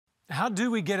How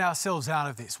do we get ourselves out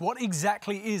of this? What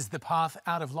exactly is the path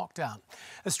out of lockdown?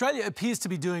 Australia appears to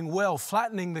be doing well,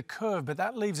 flattening the curve, but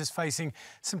that leaves us facing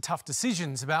some tough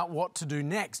decisions about what to do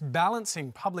next,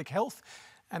 balancing public health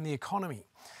and the economy.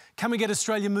 Can we get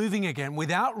Australia moving again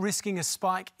without risking a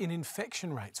spike in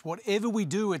infection rates? Whatever we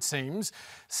do, it seems,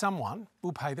 someone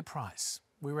will pay the price.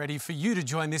 We're ready for you to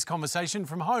join this conversation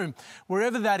from home,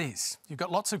 wherever that is. You've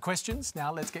got lots of questions.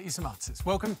 Now let's get you some answers.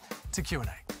 Welcome to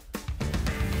Q&A.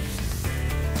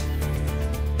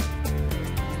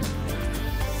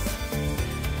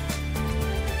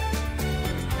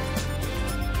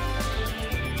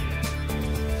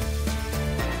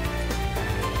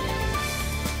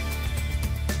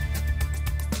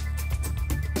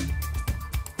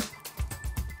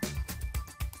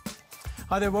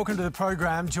 Hi there, welcome to the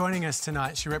program. Joining us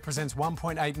tonight, she represents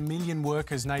 1.8 million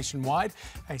workers nationwide,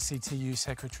 ACTU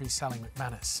Secretary Sally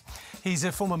McManus. He's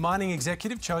a former mining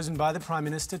executive chosen by the Prime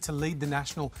Minister to lead the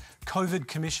National COVID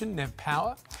Commission, Nev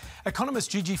Power.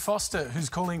 Economist Gigi who's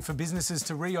calling for businesses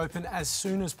to reopen as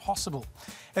soon as possible.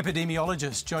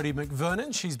 Epidemiologist Jodie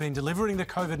McVernon, she's been delivering the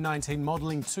COVID-19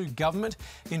 modelling to government,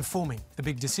 informing the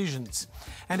big decisions.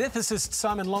 And ethicist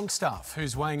Simon Longstaff,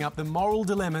 who's weighing up the moral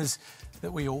dilemmas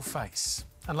that we all face.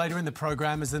 And later in the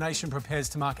program, as the nation prepares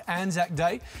to mark Anzac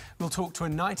Day, we'll talk to a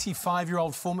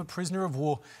 95-year-old former prisoner of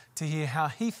war to hear how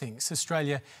he thinks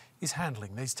Australia is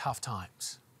handling these tough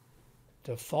times.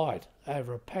 To fight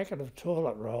over a packet of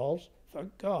toilet rolls, for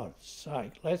God's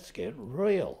sake, let's get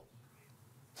real.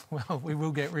 Well, we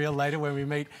will get real later when we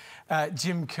meet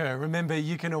Jim Kerr. Remember,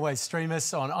 you can always stream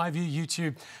us on iView,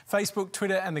 YouTube, Facebook,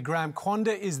 Twitter and the gram.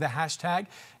 Quanda is the hashtag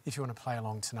if you want to play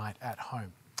along tonight at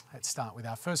home. Let's start with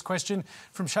our first question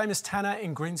from Seamus Tanner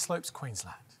in Greenslopes,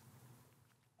 Queensland.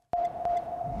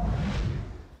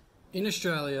 In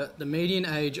Australia, the median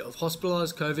age of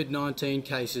hospitalised COVID-19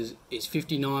 cases is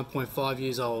 59.5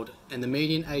 years old and the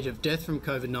median age of death from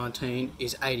COVID-19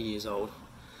 is 80 years old.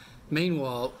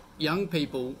 Meanwhile, young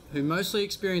people who mostly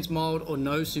experience mild or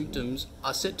no symptoms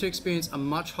are set to experience a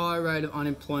much higher rate of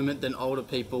unemployment than older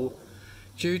people,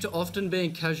 due to often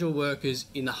being casual workers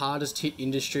in the hardest hit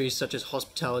industries such as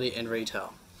hospitality and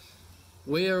retail.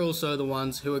 We are also the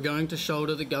ones who are going to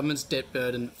shoulder the government's debt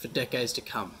burden for decades to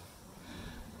come.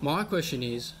 My question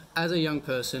is, as a young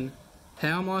person,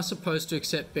 how am I supposed to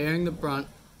accept bearing the brunt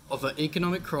of an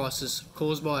economic crisis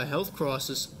caused by a health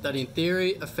crisis that in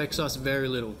theory affects us very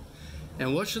little?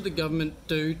 And what should the government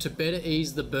do to better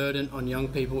ease the burden on young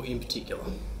people in particular?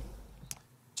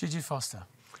 Gigi Foster.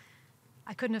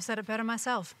 I couldn't have said it better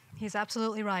myself. He's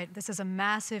absolutely right. This is a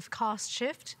massive cost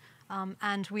shift,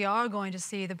 and we are going to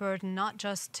see the burden not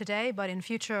just today, but in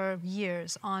future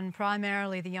years on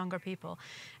primarily the younger people.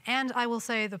 And I will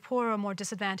say the poorer, more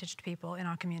disadvantaged people in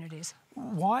our communities.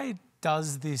 Why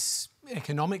does this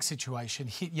economic situation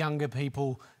hit younger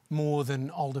people more than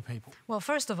older people? Well,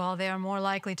 first of all, they are more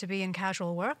likely to be in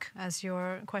casual work, as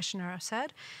your questioner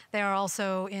said. They are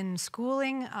also in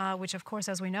schooling, which of course,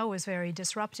 as we know, is very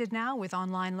disrupted now with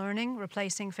online learning,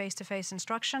 replacing face-to-face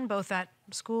instruction, both at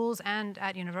schools and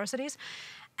at universities.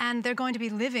 And they're going to be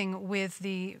living with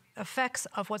the effects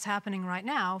of what's happening right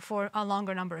now for a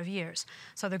longer number of years.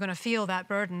 So they're going to feel that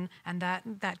burden, and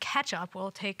that catch-up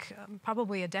will take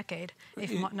probably a decade,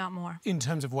 if not more. In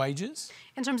terms of wages?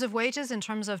 In terms of wages, in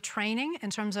terms of training,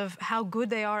 in terms of how good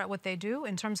they are at what they do,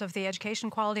 in terms of the education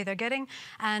quality they're getting,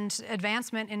 and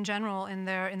advancement in general in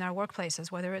their workplaces,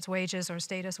 whether it's wages or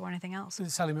status or anything else.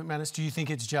 Sally McManus, do you think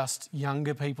it's just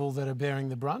younger people that are bearing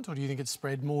the brunt, or do you think it's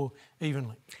spread more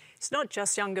evenly? It's not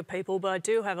just younger people, but I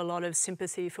do have a lot of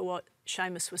sympathy for what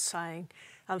Seamus was saying.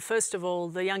 First of all,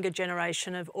 the younger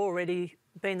generation have already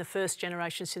been the first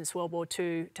generation since World War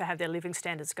II to have their living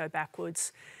standards go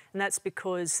backwards. And that's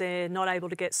because they're not able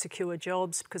to get secure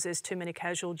jobs because there's too many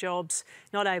casual jobs,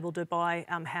 not able to buy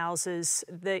houses.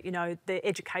 Their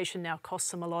education now costs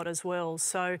them a lot as well.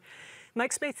 So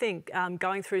makes me think,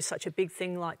 going through such a big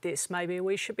thing like this, maybe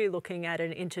we should be looking at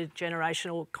an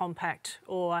intergenerational compact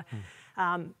or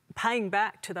paying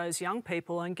back to those young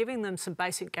people and giving them some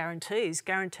basic guarantees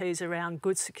around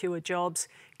good, secure jobs,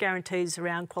 guarantees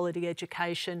around quality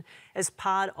education as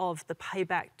part of the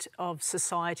payback of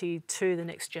society to the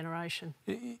next generation.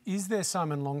 Is there,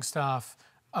 Simon Longstaff,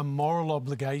 a moral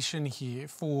obligation here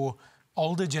for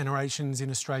older generations in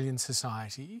Australian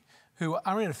society who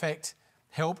are in effect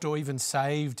helped or even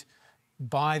saved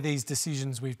by these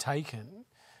decisions we've taken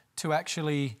to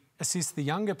actually assist the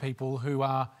younger people who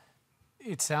are,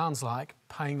 it sounds like,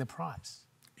 paying the price?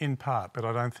 In part, but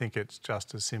I don't think it's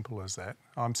just as simple as that.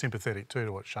 I'm sympathetic too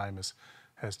to what Seamus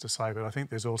has to say, but I think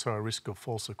there's also a risk of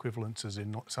false equivalences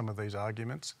in some of these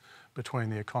arguments between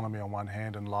the economy on one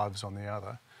hand and lives on the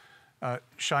other.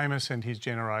 Seamus and his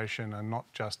generation are not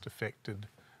just affected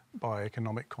by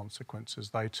economic consequences.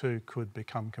 They too could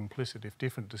become complicit if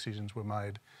different decisions were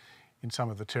made in some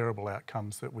of the terrible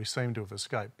outcomes that we seem to have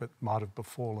escaped but might have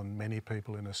befallen many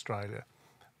people in Australia.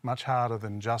 Much harder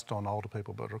than just on older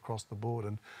people but across the board.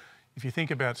 And if you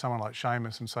think about someone like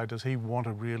Seamus and say, does he want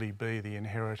to really be the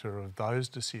inheritor of those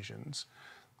decisions?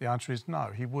 The answer is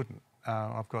no, he wouldn't.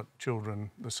 I've got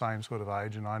children the same sort of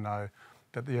age, and I know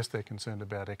that yes, they're concerned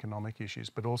about economic issues,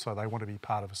 but also they want to be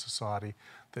part of a society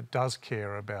that does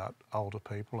care about older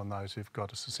people and those who've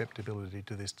got a susceptibility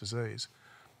to this disease.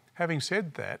 Having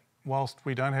said that, whilst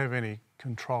we don't have any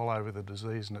control over the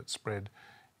disease and its spread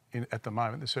at the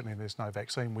moment, there's no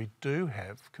vaccine, we do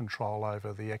have control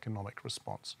over the economic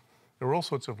response. There are all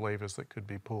sorts of levers that could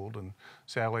be pulled, and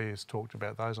Sally has talked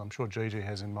about those. I'm sure Gigi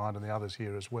has in mind, and the others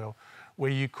here as well,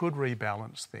 where you could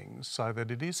rebalance things so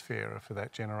that it is fairer for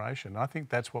that generation. I think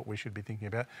that's what we should be thinking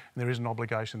about, and there is an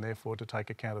obligation, therefore, to take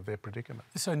account of their predicament.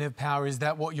 So, Nev Power, is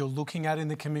that what you're looking at in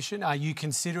the Commission? Are you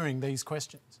considering these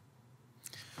questions?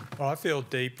 Well, I feel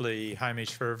deeply,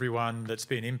 Hamish, for everyone that's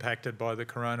been impacted by the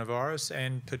coronavirus,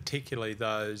 and particularly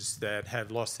those that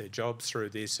have lost their jobs through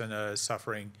this and are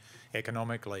suffering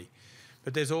economically.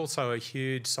 But there's also a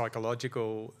huge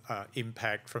psychological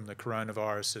impact from the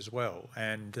coronavirus as well.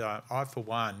 And I, for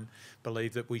one,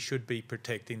 believe that we should be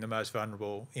protecting the most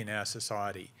vulnerable in our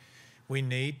society. We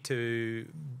need to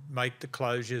make the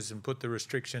closures and put the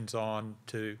restrictions on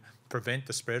to prevent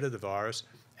the spread of the virus,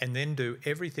 and then do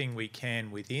everything we can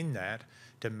within that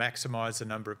to maximise the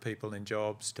number of people in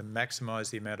jobs, to maximise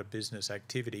the amount of business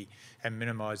activity and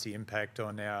minimise the impact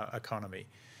on our economy.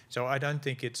 So I don't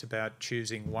think it's about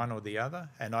choosing one or the other,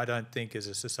 and I don't think as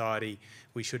a society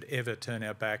we should ever turn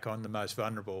our back on the most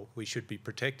vulnerable. We should be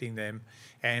protecting them,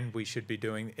 and we should be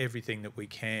doing everything that we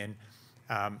can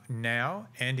now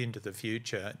and into the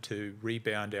future to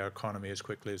rebound our economy as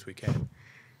quickly as we can.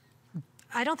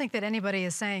 I don't think that anybody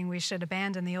is saying we should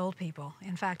abandon the old people.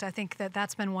 In fact, I think that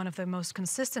that's been one of the most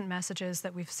consistent messages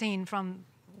that we've seen from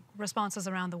responses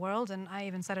around the world, and I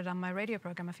even said it on my radio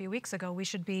program a few weeks ago. We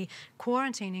should be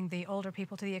quarantining the older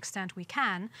people to the extent we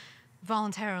can,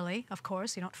 voluntarily, of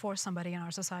course. You don't force somebody in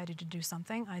our society to do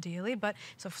something, ideally, but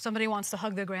so if somebody wants to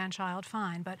hug their grandchild,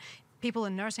 fine, but people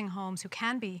in nursing homes who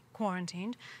can be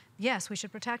quarantined, yes, we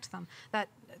should protect them.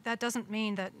 That doesn't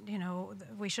mean that, you know,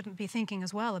 we shouldn't be thinking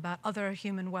as well about other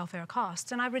human welfare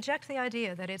costs. And I reject the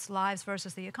idea that it's lives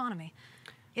versus the economy.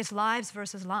 It's lives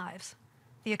versus lives.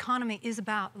 The economy is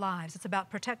about lives. It's about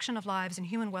protection of lives and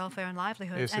human welfare and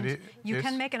livelihoods. Yes, and you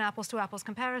can make an apples-to-apples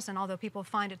comparison, although people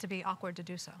find it to be awkward to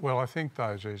do so. Well, I think,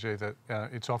 though, Gigi, that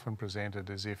it's often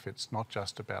presented as if it's not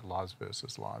just about lives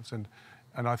versus lives.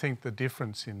 And I think the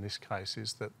difference in this case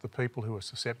is that the people who are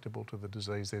susceptible to the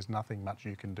disease, there's nothing much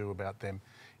you can do about them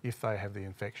if they have the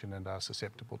infection and are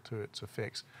susceptible to its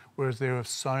effects. Whereas there are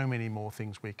so many more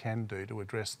things we can do to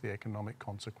address the economic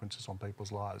consequences on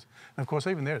people's lives. And of course,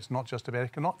 even there, it's not just about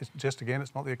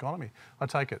it's not the economy. I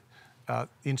take it,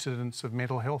 incidents of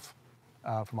mental health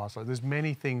from isolation. There's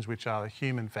many things which are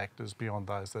human factors beyond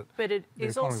those that... But it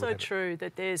is also true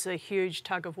that there's a huge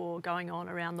tug-of-war going on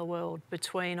around the world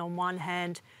between, on one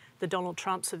hand, the Donald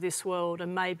Trumps of this world,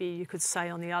 and maybe you could say,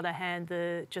 on the other hand,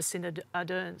 the Jacinda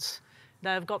Ardern's.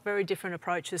 They've got very different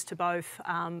approaches to both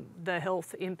the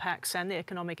health impacts and the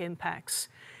economic impacts.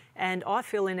 And I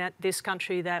feel in this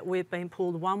country that we've been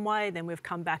pulled one way, then we've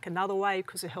come back another way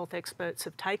because the health experts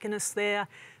have taken us there.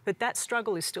 But that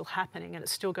struggle is still happening and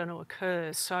it's still going to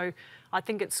occur. So I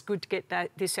think it's good to get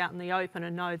this out in the open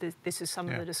and know that this is some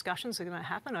of the discussions that are going to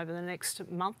happen over the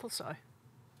next month or so.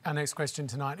 Our next question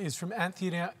tonight is from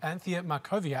Anthea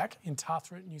Markoviak in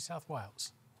Tathra, New South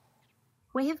Wales.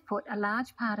 We have put a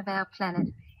large part of our planet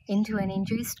into an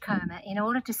induced coma in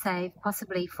order to save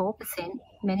possibly 4%,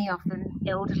 many of them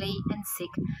elderly and sick,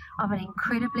 of an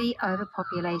incredibly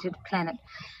overpopulated planet.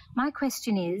 My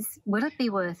question is, will it be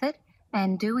worth it,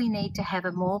 and do we need to have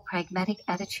a more pragmatic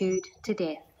attitude to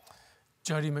death?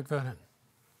 Jodie McVernon.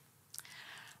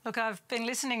 Look, I've been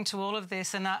listening to all of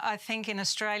this, and I think in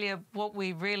Australia what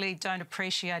we really don't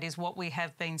appreciate is what we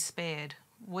have been spared.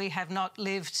 We have not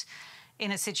lived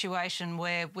in a situation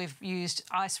where we've used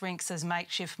ice rinks as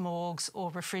makeshift morgues or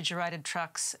refrigerated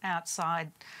trucks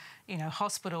outside, you know,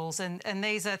 hospitals. And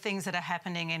these are things that are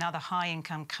happening in other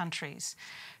high-income countries.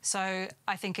 So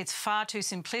I think it's far too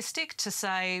simplistic to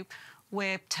say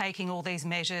we're taking all these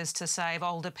measures to save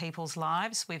older people's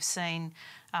lives. We've seen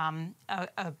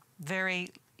a very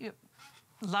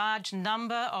large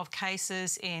number of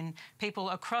cases in people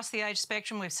across the age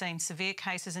spectrum. We've seen severe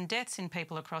cases and deaths in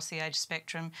people across the age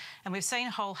spectrum. And we've seen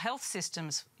whole health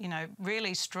systems,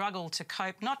 really struggle to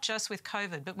cope, not just with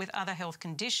COVID, but with other health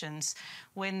conditions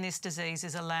when this disease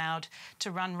is allowed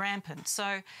to run rampant.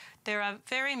 So there are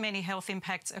very many health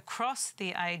impacts across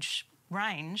the age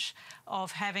range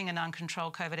of having an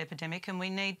uncontrolled COVID epidemic, and we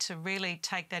need to really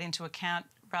take that into account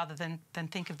rather than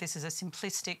think of this as a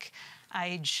simplistic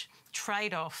age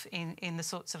trade-off in the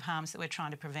sorts of harms that we're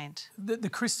trying to prevent. The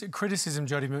criticism,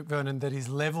 Jodie McVernon, that is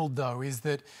levelled, though, is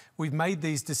that we've made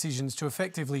these decisions to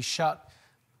effectively shut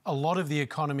a lot of the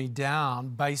economy down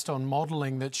based on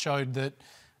modelling that showed that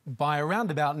by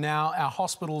around about now, our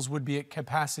hospitals would be at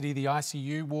capacity, the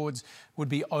ICU wards would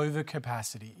be over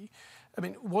capacity. I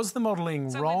mean, was the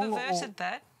modelling wrong? We've averted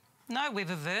that. No, we've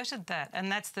averted that, and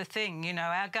that's the thing.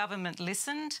 Our government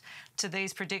listened to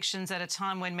these predictions at a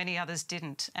time when many others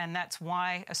didn't, and that's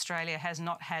why Australia has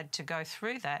not had to go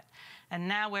through that. And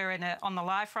now we're on the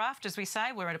life raft, as we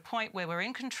say. We're at a point where we're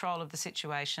in control of the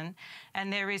situation,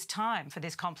 and there is time for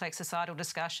this complex societal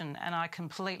discussion, and I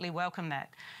completely welcome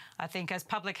that. I think as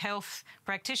public health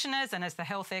practitioners and as the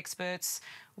health experts,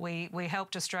 we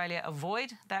helped Australia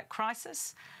avoid that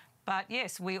crisis. But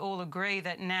yes, we all agree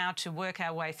that now to work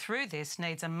our way through this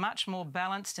needs a much more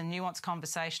balanced and nuanced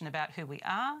conversation about who we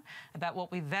are, about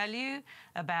what we value,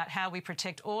 about how we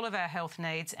protect all of our health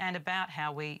needs, and about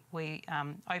how we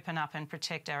open up and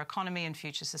protect our economy and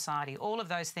future society. All of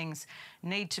those things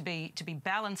need to be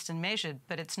balanced and measured,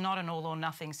 but it's not an all or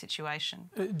nothing situation.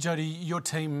 Jodie, your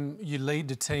team, you lead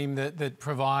a team that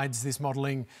provides this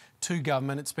modelling to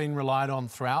government. It's been relied on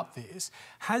throughout this.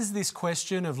 Has this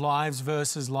question of lives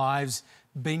versus lives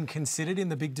been considered in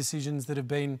the big decisions that have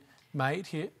been made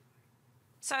here?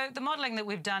 So the modelling that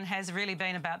we've done has really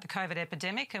been about the COVID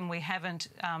epidemic, and we haven't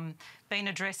been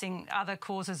addressing other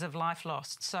causes of life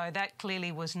lost. So that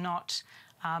clearly was not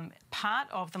part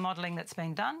of the modelling that's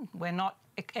been done. We're not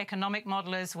economic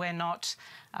modellers, we're not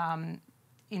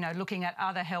looking at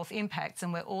other health impacts,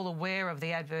 and we're all aware of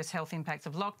the adverse health impacts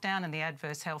of lockdown and the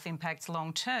adverse health impacts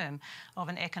long term of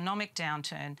an economic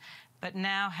downturn. But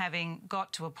now, having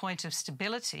got to a point of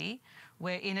stability,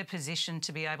 we're in a position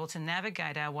to be able to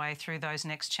navigate our way through those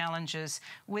next challenges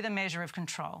with a measure of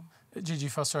control. Gigi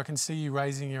Foster, I can see you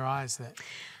raising your eyes there.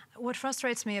 What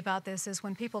frustrates me about this is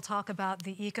when people talk about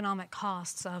the economic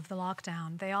costs of the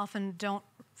lockdown, they often don't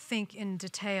think in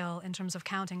detail in terms of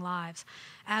counting lives,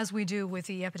 as we do with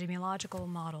the epidemiological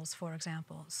models, for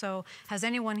example. So has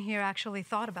anyone here actually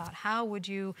thought about how would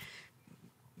you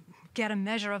get a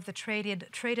measure of the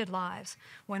traded lives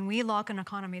when we lock an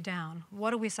economy down?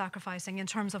 What are we sacrificing in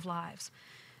terms of lives?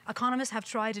 Economists have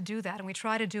tried to do that, and we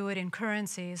try to do it in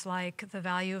currencies like the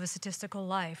value of a statistical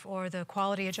life, or the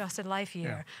quality adjusted life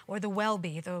year, or the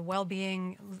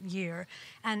well-being year.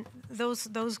 And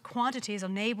those quantities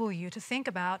enable you to think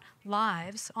about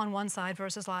lives on one side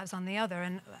versus lives on the other.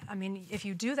 And I mean, if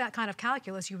you do that kind of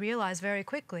calculus, you realize very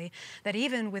quickly that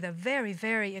even with a very,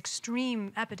 very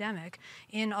extreme epidemic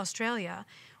in Australia,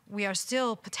 we are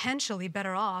still potentially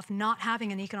better off not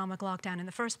having an economic lockdown in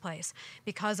the first place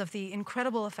because of the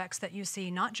incredible effects that you see,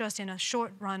 not just in a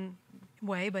short-run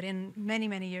way, but in many,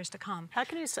 many years to come. How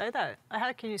can you say that?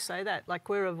 How can you say that? Like,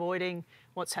 we're avoiding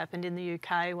what's happened in the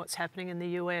UK, what's happening in the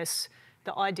US.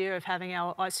 The idea of having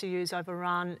our ICUs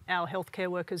overrun, our healthcare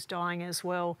workers dying as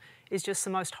well, is just the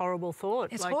most horrible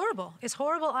thought. It's horrible. It's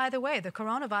horrible either way. The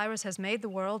coronavirus has made the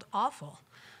world awful.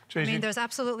 I mean, there's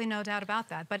absolutely no doubt about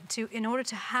that. But in order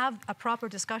to have a proper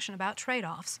discussion about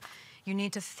trade-offs, you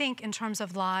need to think in terms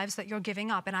of lives that you're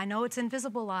giving up. And I know it's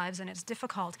invisible lives, and it's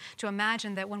difficult to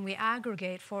imagine that when we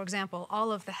aggregate, for example,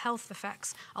 all of the health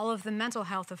effects, all of the mental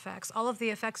health effects, all of the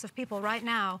effects of people right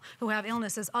now who have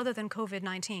illnesses other than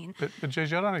COVID-19. But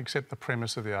Gigi, I don't accept the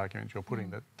premise of the argument you're putting,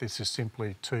 that this is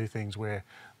simply two things where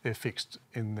they're fixed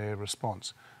in their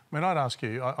response. I mean, I'd ask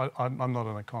you, I'm not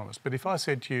an economist, but if I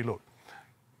said to you, look,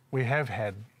 we have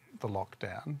had the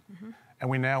lockdown, and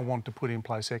we now want to put in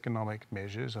place economic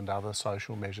measures and other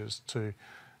social measures to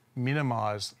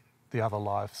minimise the other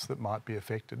lives that might be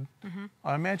affected.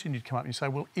 I imagine you'd come up and you say,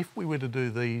 well, if we were to do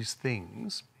these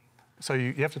things, so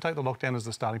you have to take the lockdown as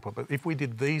the starting point, but if we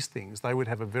did these things, they would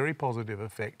have a very positive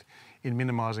effect in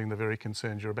minimising the very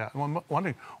concerns you're about. And I'm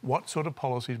wondering, what sort of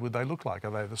policies would they look like?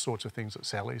 Are they the sorts of things that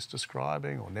Sally's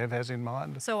describing or Nev has in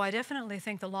mind? So I definitely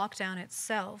think the lockdown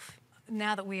itself,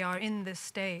 now that we are in this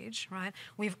stage, right,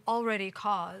 we've already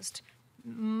caused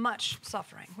much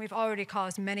suffering. We've already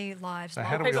caused many lives. So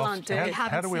how do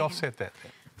we offset that?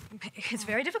 it's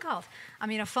very difficult. I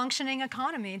mean, a functioning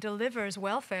economy delivers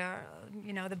welfare,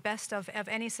 you know, the best of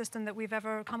any system that we've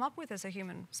ever come up with as a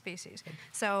human species.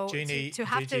 So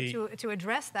to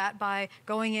address that by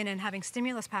going in and having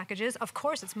stimulus packages, of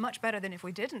course, it's much better than if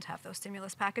we didn't have those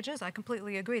stimulus packages. I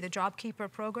completely agree. The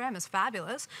JobKeeper program is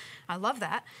fabulous. I love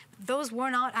that. Those were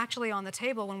not actually on the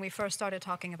table when we first started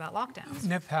talking about lockdowns.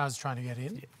 Nev Power's trying to get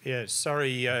in. Yeah,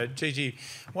 sorry, Gigi.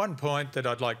 One point that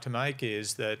I'd like to make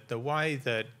is that the way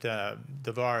that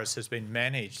the virus has been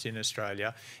managed in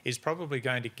Australia is probably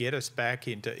going to get us back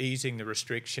into easing the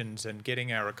restrictions and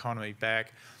getting our economy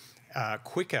back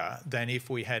quicker than if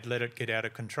we had let it get out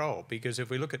of control. Because if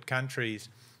we look at countries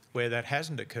where that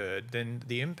hasn't occurred, then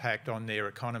the impact on their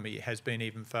economy has been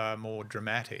even far more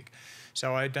dramatic.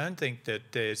 So I don't think that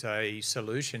there's a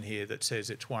solution here that says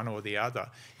it's one or the other.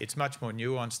 It's much more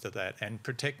nuanced to that, and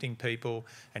protecting people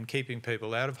and keeping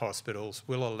people out of hospitals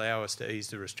will allow us to ease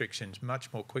the restrictions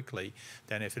much more quickly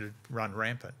than if it had run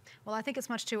rampant. Well, I think it's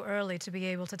much too early to be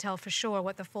able to tell for sure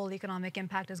what the full economic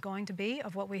impact is going to be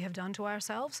of what we have done to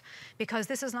ourselves, because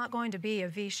this is not going to be a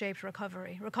V-shaped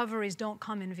recovery. Recoveries don't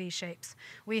come in V-shapes.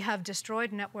 We have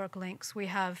destroyed network links. We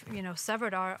have, you know,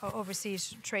 severed our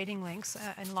overseas trading links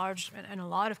in a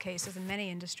lot of cases in many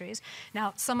industries.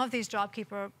 Now, some of these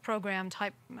JobKeeper program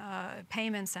type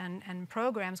payments and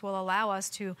programs will allow us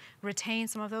to retain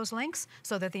some of those links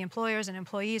so that the employers and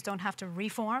employees don't have to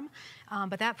reform.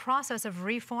 But that process of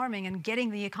reforming and getting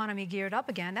the economy geared up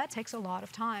again, that takes a lot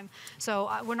of time.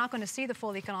 So we're not going to see the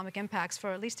full economic impacts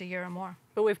for at least a year or more.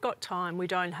 But we've got time. We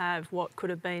don't have what could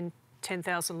have been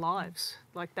 10,000 lives.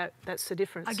 Like that's the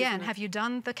difference. Again, have you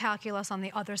done the calculus on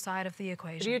the other side of the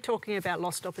equation? Are you talking about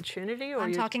lost opportunity? Or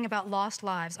I'm talking about lost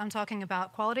lives. I'm talking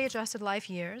about quality adjusted life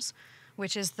years,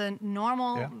 which is the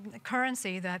normal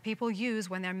currency that people use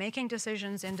when they're making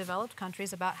decisions in developed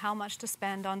countries about how much to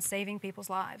spend on saving people's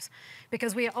lives.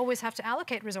 Because we always have to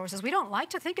allocate resources. We don't like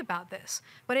to think about this,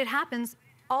 but it happens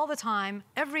all the time,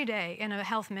 every day in a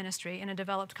health ministry in a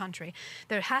developed country.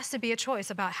 There has to be a choice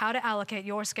about how to allocate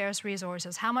your scarce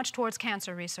resources, how much towards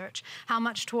cancer research, how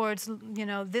much towards, you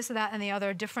know, this, that, and the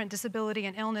other different disability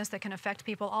and illness that can affect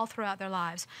people all throughout their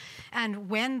lives. And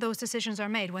when those decisions are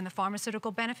made, when the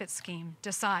pharmaceutical benefits scheme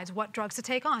decides what drugs to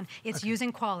take on, it's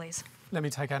using QALYs. Let me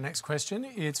take our next question.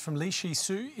 It's from Lee Shi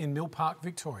Su in Mill Park,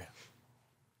 Victoria.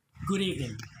 Good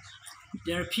evening.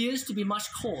 There appears to be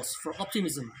much cause for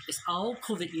optimism as our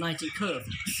COVID-19 curve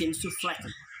seems to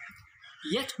flatten.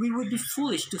 Yet we would be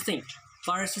foolish to think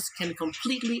viruses can be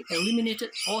completely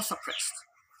eliminated or suppressed.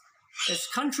 As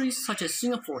countries such as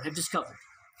Singapore have discovered,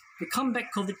 the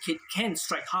comeback COVID kit can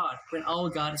strike hard when our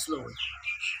guard is lowered.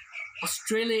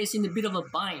 Australia is in a bit of a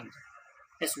bind,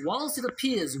 as whilst it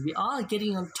appears we are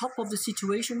getting on top of the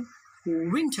situation,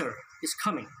 winter is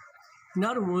coming. In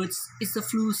other words, it's the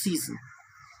flu season.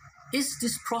 Is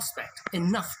this prospect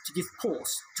enough to give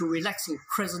pause to relaxing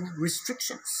present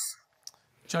restrictions?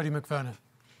 Jodie McVernon.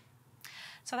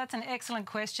 So that's an excellent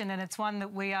question, and it's one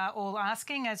that we are all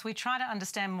asking as we try to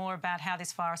understand more about how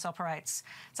this virus operates.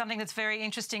 Something that's very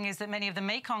interesting is that many of the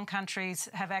Mekong countries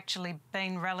have actually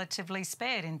been relatively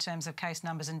spared in terms of case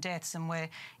numbers and deaths, and we're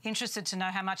interested to know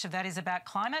how much of that is about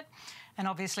climate. And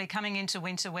obviously coming into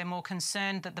winter, we're more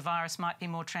concerned that the virus might be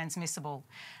more transmissible.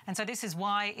 And so this is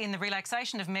why in the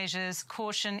relaxation of measures,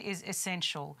 caution is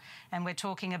essential. And we're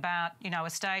talking about, you know, a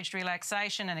staged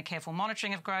relaxation and a careful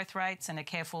monitoring of growth rates and a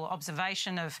careful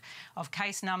observation of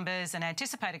case numbers and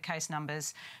anticipated case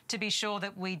numbers to be sure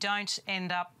that we don't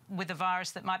end up with a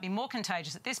virus that might be more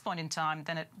contagious at this point in time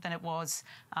than it was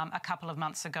a couple of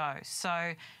months ago.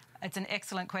 So it's an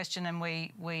excellent question, and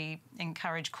we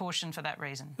encourage caution for that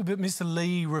reason. But Mr.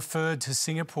 Lee referred to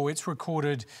Singapore. It's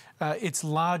recorded its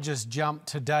largest jump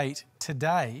to date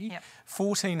today,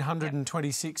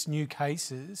 1,426 new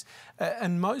cases,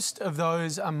 and most of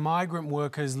those are migrant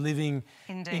workers living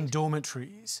in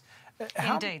dormitories.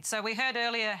 Indeed. So we heard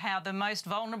earlier how the most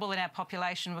vulnerable in our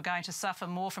population were going to suffer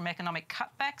more from economic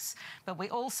cutbacks, but we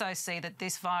also see that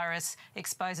this virus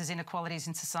exposes inequalities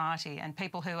in society, and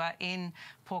people who are in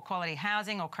poor quality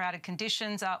housing or crowded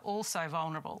conditions are also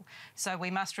vulnerable. So we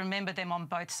must remember them on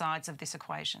both sides of this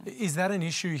equation. Is that an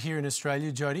issue here in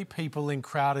Australia, Jodie? People in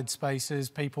crowded spaces,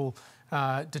 people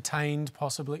detained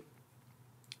possibly?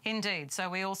 Indeed. So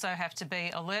we also have to be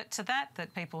alert to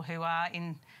that people who are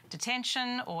in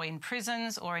detention or in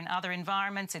prisons or in other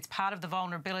environments, it's part of the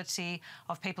vulnerability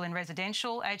of people in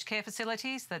residential aged care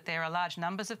facilities, that there are large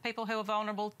numbers of people who are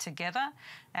vulnerable together.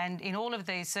 And in all of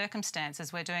these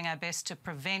circumstances, we're doing our best to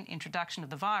prevent introduction of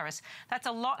the virus. That's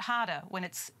a lot harder when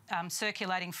it's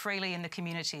circulating freely in the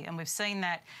community. And we've seen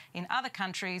that in other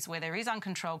countries where there is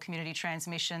uncontrolled community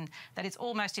transmission, that it's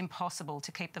almost impossible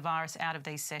to keep the virus out of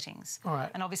these settings. All right.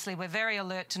 And obviously we're very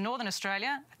alert to Northern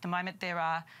Australia. At the moment there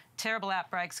are terrible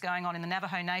outbreaks going on in the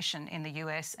Navajo Nation in the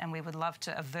US, and we would love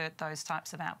to avert those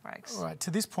types of outbreaks. All right,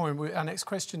 to this point, our next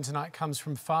question tonight comes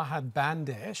from Farhad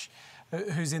Bandesh,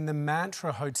 who's in the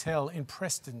Mantra Hotel in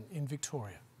Preston in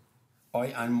Victoria. I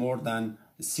and more than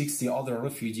 60 other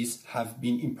refugees have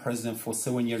been imprisoned for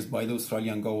 7 years by the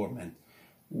Australian government.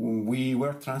 We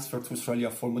were transferred to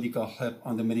Australia for medical help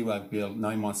on the Medevac bill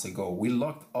 9 months ago. We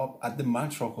locked up at the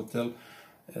Mantra Hotel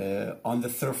on the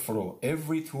 3rd floor.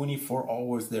 Every 24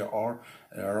 hours there are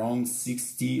around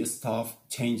 60 staff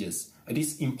changes. It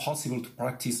is impossible to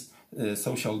practice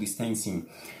social distancing.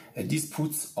 This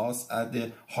puts us at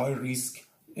the high risk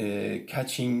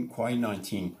catching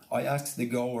COVID-19. I asked the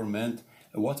government,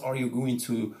 what are you going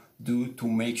to do to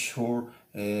make sure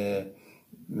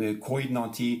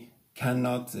COVID-19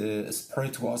 cannot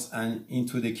spread to us and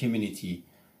into the community?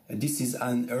 This is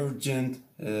an urgent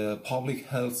public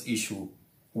health issue.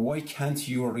 Why can't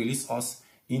you release us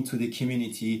into the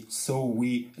community so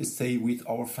we stay with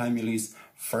our families,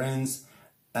 friends,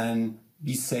 and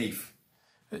be safe?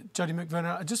 Jodie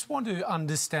McVernon, I just want to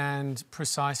understand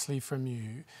precisely from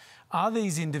you, are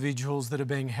these individuals that are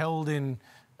being held in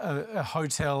a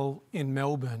hotel in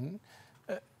Melbourne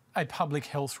a public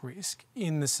health risk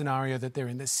in the scenario that they're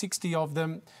in? There's 60 of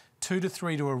them, 2 to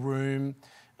 3 to a room.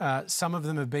 Some of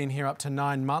them have been here up to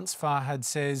 9 months, Farhad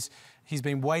says. He's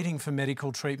been waiting for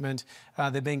medical treatment.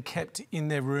 They're being kept in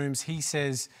their rooms, he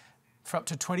says, for up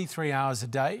to 23 hours a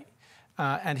day.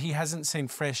 And he hasn't seen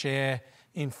fresh air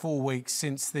in 4 weeks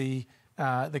since the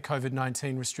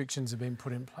COVID-19 restrictions have been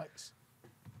put in place.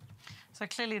 So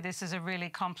clearly this is a really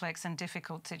complex and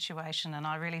difficult situation, and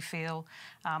I really feel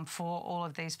for all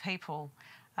of these people.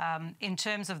 In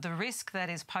terms of the risk that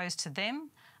is posed to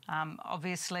them,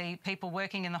 obviously, people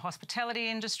working in the hospitality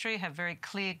industry have very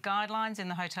clear guidelines in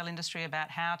the hotel industry about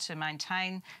how to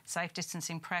maintain safe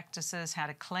distancing practices, how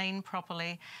to clean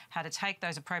properly, how to take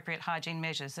those appropriate hygiene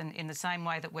measures, and in the same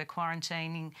way that we're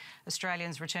quarantining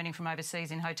Australians returning from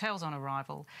overseas in hotels on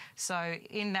arrival. So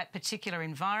in that particular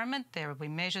environment, there will be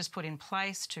measures put in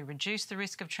place to reduce the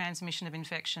risk of transmission of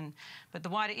infection. But the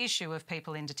wider issue of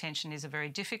people in detention is a very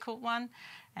difficult one.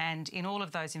 And in all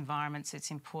of those environments, it's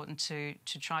important to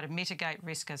try to mitigate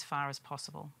risk as far as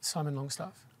possible. Simon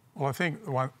Longstaff. Well, I think,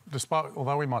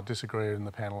 although we might disagree in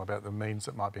the panel about the means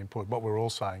that might be employed, what we're all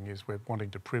saying is we're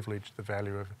wanting to privilege the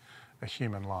value of a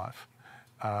human life.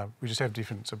 We just have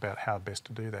difference about how best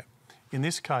to do that. In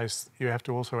this case, you have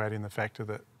to also add in the factor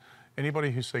that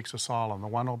anybody who seeks asylum, the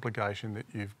one obligation that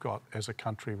you've got as a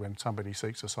country when somebody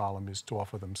seeks asylum is to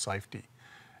offer them safety.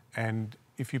 And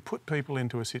if you put people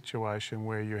into a situation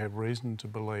where you have reason to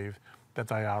believe that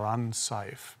they are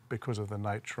unsafe because of the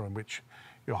nature in which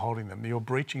you're holding them, you're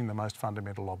breaching the most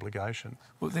fundamental obligation.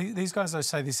 Well, these guys, I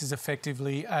say, this is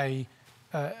effectively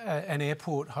an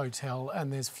airport hotel,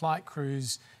 and there's flight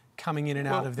crews coming in and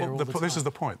out of there all the time. This is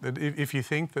the point, that if you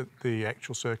think that the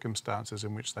actual circumstances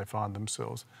in which they find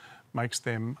themselves makes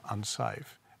them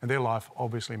unsafe, and their life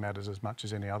obviously matters as much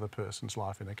as any other person's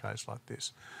life in a case like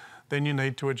this, then you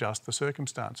need to adjust the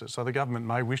circumstances. So the government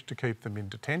may wish to keep them in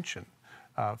detention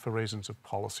for reasons of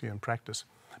policy and practice,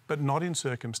 but not in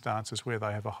circumstances where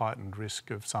they have a heightened risk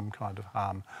of some kind of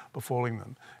harm befalling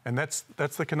them. And that's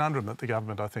the conundrum that the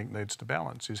government, I think, needs to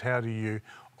balance, is how do you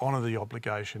honour the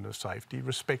obligation of safety,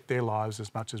 respect their lives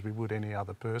as much as we would any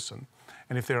other person,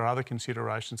 and if there are other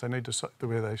considerations they need to,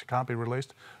 where they can't be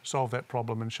released, solve that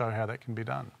problem and show how that can be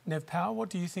done. Nev Power, what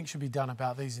do you think should be done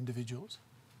about these individuals?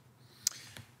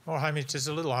 Well, Hamish, it's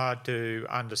a little hard to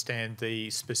understand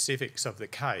the specifics of the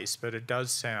case, but it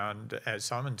does sound, as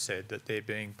Simon said, that they're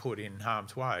being put in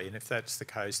harm's way. And if that's the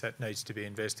case, that needs to be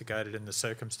investigated and the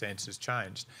circumstances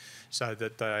changed so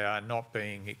that they are not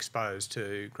being exposed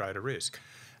to greater risk.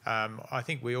 I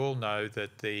think we all know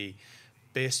that the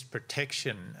best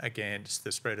protection against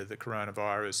the spread of the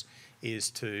coronavirus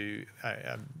is to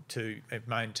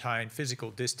maintain physical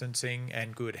distancing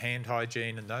and good hand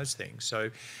hygiene and those things.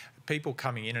 So people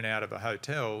coming in and out of a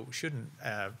hotel shouldn't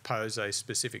pose a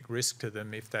specific risk to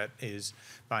them if that is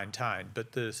maintained.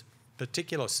 But the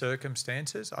particular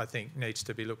circumstances, I think, needs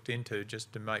to be looked into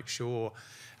just to make sure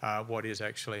what is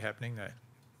actually happening there.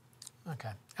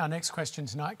 Okay. Our next question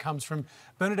tonight comes from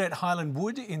Bernadette Highland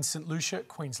Wood in St Lucia,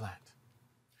 Queensland.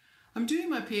 I'm doing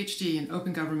my PhD in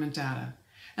open government data,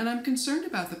 and I'm concerned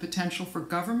about the potential for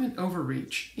government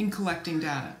overreach in collecting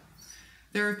data.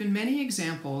 There have been many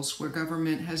examples where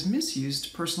government has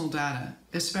misused personal data,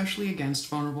 especially against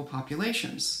vulnerable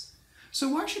populations. So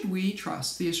why should we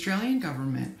trust the Australian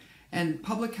government and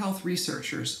public health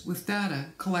researchers with data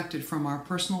collected from our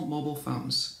personal mobile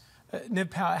phones? Nev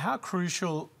Power, how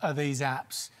crucial are these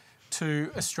apps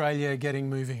to Australia getting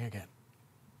moving again?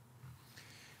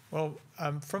 Well,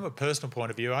 from a personal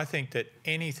point of view, I think that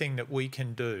anything that we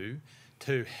can do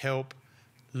to help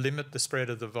limit the spread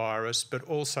of the virus, but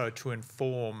also to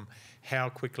inform how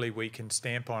quickly we can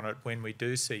stamp on it when we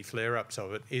do see flare-ups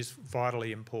of it, is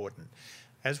vitally important.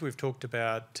 As we've talked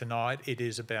about tonight, it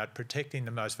is about protecting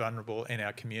the most vulnerable in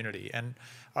our community. And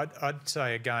I'd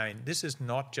say again, this is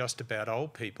not just about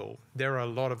old people. There are a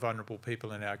lot of vulnerable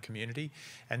people in our community,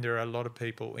 and there are a lot of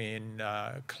people in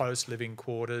close living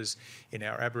quarters, in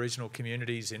our Aboriginal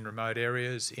communities, in remote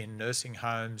areas, in nursing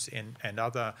homes, and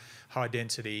other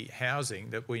high-density housing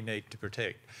that we need to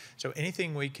protect. So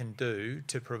anything we can do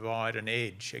to provide an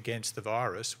edge against the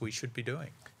virus, we should be doing.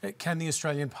 Can the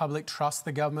Australian public trust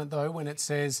the government, though, when it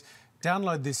says,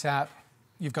 download this app,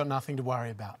 you've got nothing to worry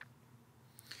about?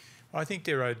 I think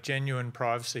there are genuine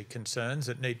privacy concerns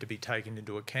that need to be taken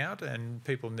into account, and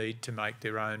people need to make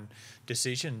their own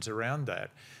decisions around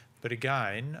that. But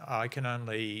again, I can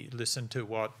only listen to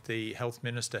what the Health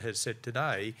Minister has said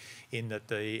today, in that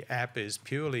the app is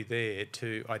purely there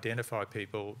to identify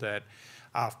people that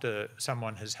after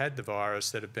someone has had the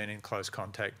virus that have been in close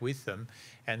contact with them,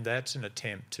 and that's an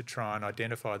attempt to try and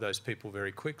identify those people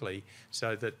very quickly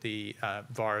so that the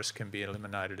virus can be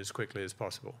eliminated as quickly as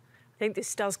possible. I think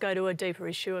this does go to a deeper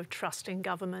issue of trust in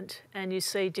government, and you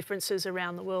see differences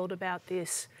around the world about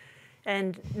this.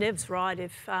 And Nev's right,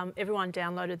 if everyone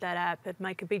downloaded that app, it'd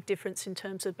make a big difference in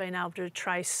terms of being able to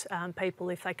trace people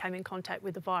if they came in contact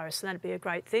with the virus, and that'd be a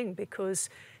great thing, because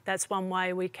that's one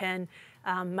way we can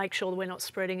make sure that we're not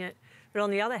spreading it. But on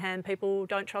the other hand, people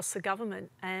don't trust the government,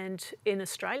 and in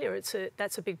Australia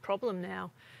that's a big problem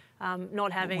now.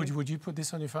 Not having... Would you put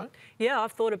this on your phone? Yeah,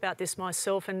 I've thought about this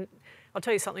myself, and I'll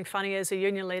tell you something funny. As a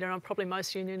union leader, and probably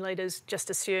most union leaders just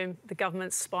assume the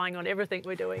government's spying on everything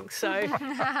we're doing. So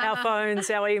our phones,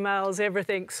 our emails,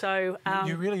 everything. So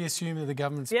you really assume that the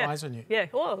government spies on you? Yeah,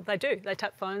 well, they do. They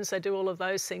tap phones, they do all of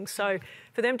those things. So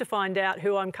for them to find out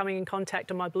who I'm coming in contact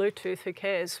on my Bluetooth, who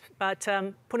cares? But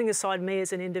putting aside me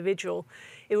as an individual,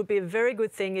 it would be a very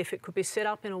good thing if it could be set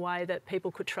up in a way that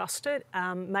people could trust it.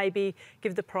 Maybe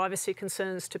give the privacy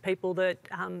concerns to people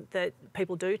that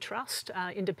people do trust,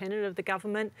 independent of the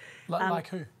government. Like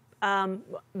who?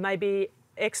 Maybe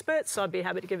experts. I'd be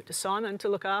happy to give it to Simon to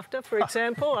look after, for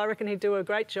example. I reckon he'd do a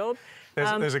great job.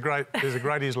 There's a great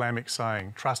Islamic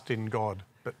saying: "Trust in God,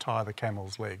 but tie the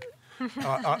camel's leg."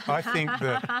 I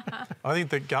think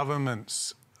that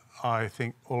governments,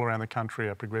 all around the country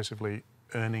are progressively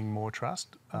earning more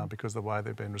trust because of the way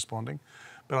they've been responding.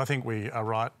 But I think we are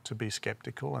right to be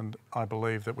sceptical, and I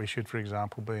believe that we should, for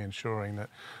example, be ensuring that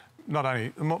not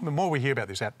only the more we hear about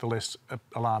this app, the less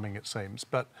alarming it seems,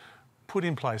 but put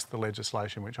in place the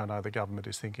legislation, which I know the government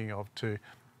is thinking of, to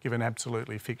give an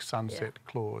absolutely fixed sunset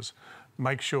clause.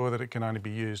 Make sure that it can only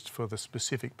be used for the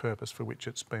specific purpose for which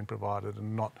it's been provided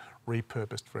and not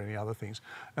repurposed for any other things.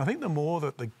 And I think the more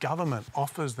that the government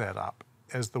offers that up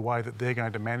as the way that they're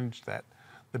going to manage that,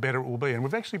 the better it will be. And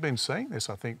we've actually been seeing this,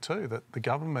 I think, too, that the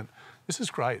government, this is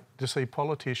great to see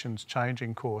politicians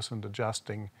changing course and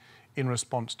adjusting in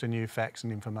response to new facts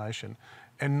and information,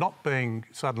 and not being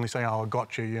suddenly saying, oh, I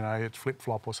got you, it's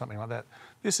flip-flop or something like that.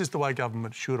 This is the way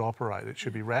government should operate. It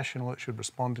should be rational, it should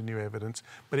respond to new evidence,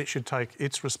 but it should take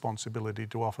its responsibility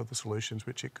to offer the solutions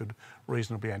which it could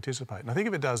reasonably anticipate. And I think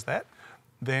if it does that,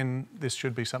 then this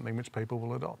should be something which people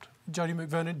will adopt. Jodie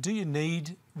McVernon, do you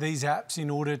need these apps in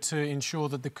order to ensure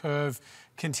that the curve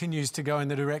continues to go in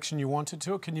the direction you want it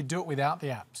to, or can you do it without the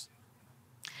apps?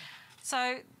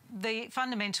 So the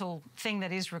fundamental thing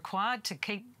that is required to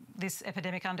keep this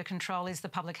epidemic under control is the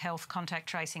public health contact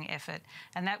tracing effort,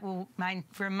 and that will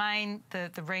remain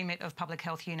the remit of public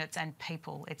health units and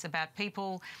people. It's about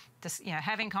people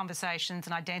having conversations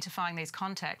and identifying these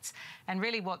contacts, and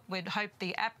really what we'd hope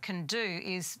the app can do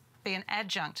is be an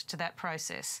adjunct to that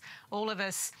process. All of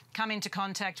us come into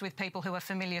contact with people who are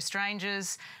familiar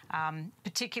strangers,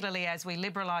 particularly as we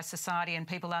liberalise society and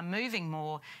people are moving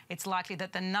more, it's likely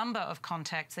that the number of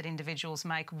contacts that individuals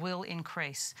make will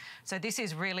increase. So this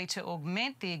is really to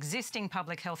augment the existing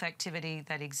public health activity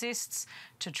that exists,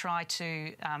 to try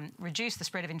to reduce the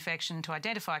spread of infection, to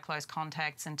identify close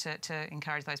contacts and to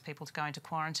encourage those people to go into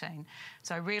quarantine.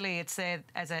 So really it's there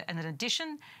as an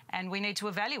addition, and we need to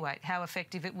evaluate how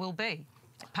effective it will be.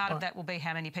 Part of that will be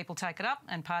how many people take it up,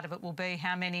 and part of it will be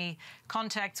how many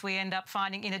contacts we end up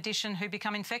finding in addition who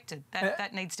become infected.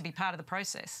 That needs to be part of the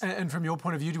process. And from your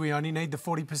point of view, do we only need the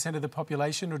 40% of the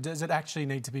population, or does it actually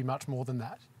need to be much more than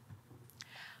that?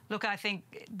 Look, I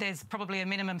think there's probably a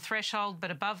minimum threshold, but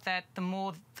above that, the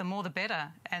more the better.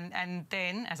 And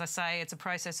then, as I say, it's a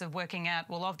process of working out,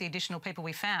 well, of the additional people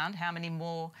we found, how many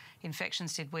more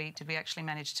infections did we actually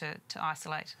manage to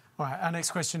isolate? All right, our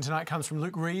next question tonight comes from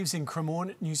Luke Reeves in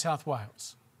Cremorne, New South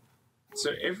Wales.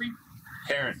 So every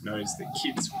parent knows that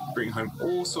kids bring home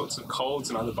all sorts of colds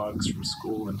and other bugs from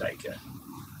school and daycare.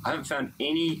 I haven't found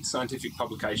any scientific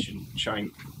publication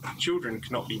showing children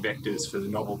cannot be vectors for the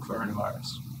novel coronavirus.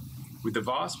 With the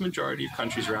vast majority of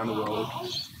countries around the world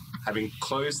having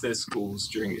closed their schools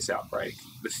during this outbreak,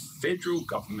 the federal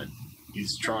government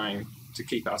is trying to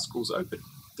keep our schools open,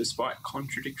 despite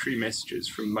contradictory messages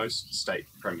from most state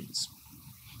premiers.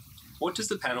 What does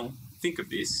the panel think of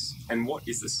this, and what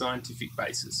is the scientific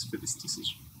basis for this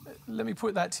decision? Let me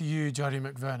put that to you, Jodie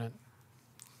McVernon.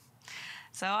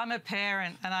 So I'm a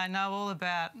parent and I know all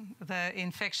about the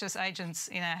infectious agents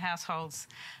in our households.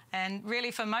 And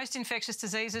really for most infectious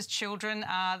diseases, children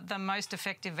are the most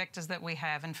effective vectors that we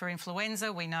have. And for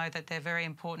influenza, we know that they're very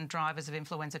important drivers of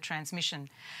influenza transmission.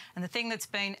 And the thing that's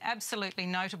been absolutely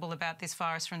notable about this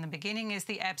virus from the beginning is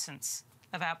the absence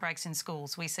of outbreaks in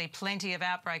schools. We see plenty of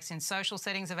outbreaks in social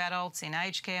settings of adults, in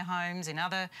aged care homes, in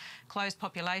other closed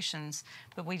populations,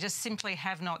 but we just simply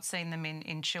have not seen them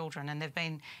in children. And there have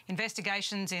been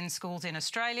investigations in schools in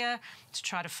Australia to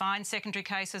try to find secondary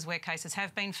cases where cases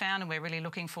have been found, and we're really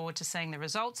looking forward to seeing the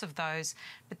results of those.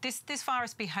 But this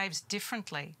virus behaves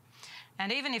differently.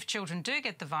 And even if children do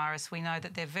get the virus, we know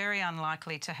that they're very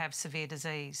unlikely to have severe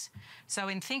disease. So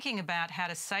in thinking about how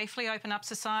to safely open up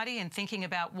society and thinking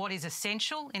about what is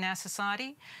essential in our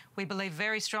society, we believe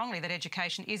very strongly that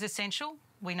education is essential.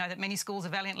 We know that many schools are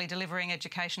valiantly delivering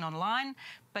education online,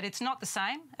 but it's not the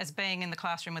same as being in the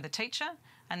classroom with a teacher,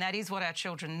 and that is what our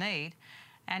children need.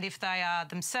 And if they are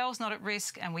themselves not at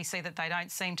risk, and we see that they don't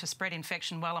seem to spread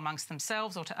infection well amongst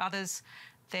themselves or to others,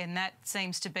 then that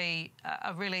seems to be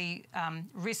a really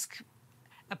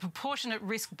a proportionate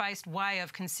risk-based way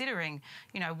of considering,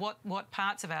 you know, what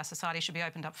parts of our society should be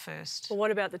opened up first. Well, what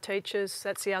about the teachers?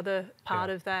 That's the other part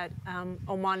of that.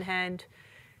 On one hand,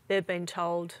 they've been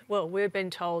told, well, we've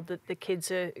been told that the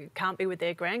kids can't be with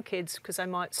their grandkids because they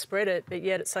might spread it, but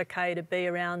yet it's okay to be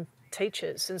around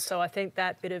teachers. And so I think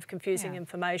that bit of confusing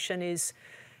information is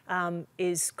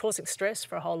causing stress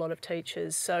for a whole lot of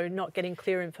teachers, so not getting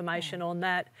clear information on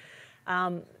that.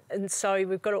 And so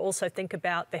we've got to also think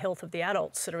about the health of the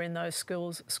adults that are in those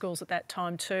schools at that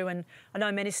time too. And I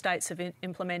know many states have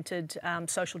implemented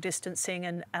social distancing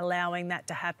and allowing that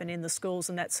to happen in the schools,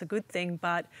 and that's a good thing,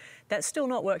 but that's still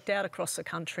not worked out across the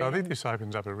country. I think this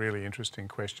opens up a really interesting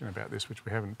question about this, which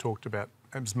we haven't talked about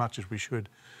as much as we should.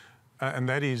 And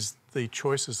that is the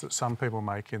choices that some people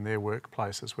make in their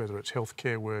workplaces, whether it's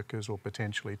healthcare workers or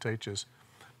potentially teachers,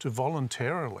 to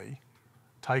voluntarily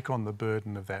take on the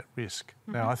burden of that risk.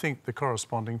 Mm-hmm. Now, I think the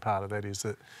corresponding part of that is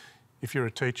that if you're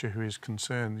a teacher who is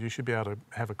concerned, you should be able to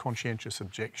have a conscientious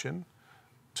objection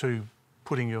to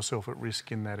putting yourself at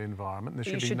risk in that environment.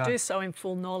 You should do so in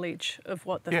full knowledge of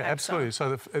what the facts absolutely.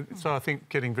 are. So I think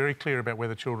getting very clear about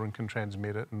whether children can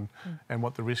transmit it and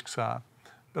what the risks are.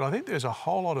 But I think there's a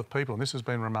whole lot of people, and this has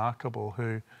been remarkable,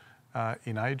 who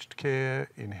in aged care,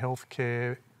 in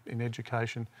healthcare, in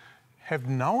education, have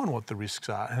known what the risks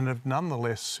are and have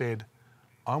nonetheless said,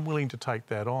 I'm willing to take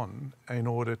that on in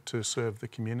order to serve the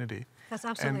community. That's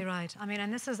absolutely right. I mean,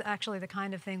 and this is actually the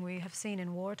kind of thing we have seen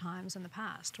in war times in the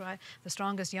past, right? The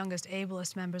strongest, youngest,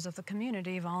 ablest members of the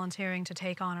community volunteering to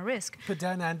take on a risk. But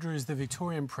Dan Andrews, the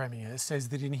Victorian Premier, says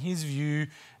that in his view,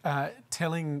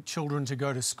 telling children to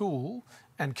go to school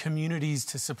and communities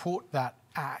to support that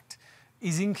act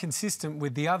is inconsistent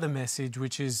with the other message,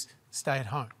 which is stay at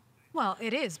home. Well,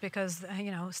 it is because,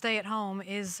 stay at home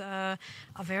is a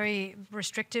very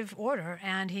restrictive order.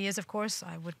 And he is, of course,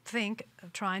 I would think,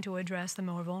 trying to address the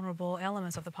more vulnerable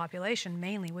elements of the population,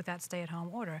 mainly with that stay-at-home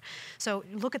order. So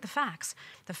look at the facts.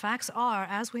 The facts are,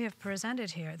 as we have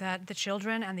presented here, that the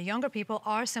children and the younger people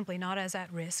are simply not as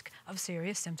at risk of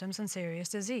serious symptoms and serious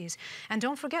disease. And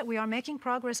don't forget, we are making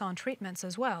progress on treatments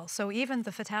as well. So even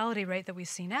the fatality rate that we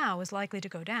see now is likely to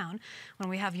go down when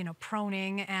we have,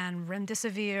 proning and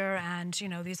remdesivir and,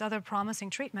 these other promising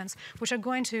treatments, which are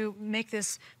going to make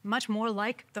this much more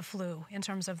like the flu in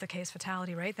terms of the case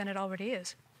fatality rate than it already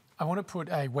is. I want to put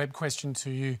a web question to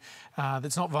you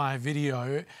that's not via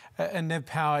video. And Nev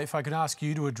Power, if I could ask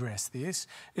you to address this.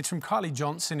 It's from Kylie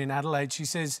Johnson in Adelaide. She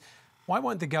says, why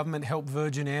won't the government help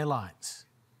Virgin Airlines?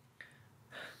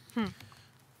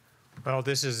 Well,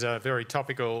 this is very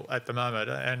topical at the moment,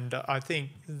 and I think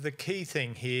the key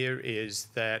thing here is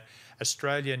that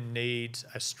Australia needs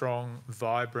a strong,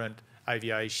 vibrant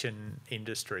aviation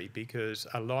industry because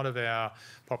a lot of our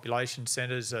population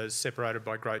centres are separated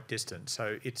by great distance.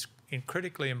 So it's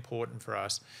critically important for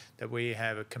us that we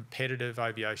have a competitive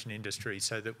aviation industry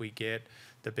so that we get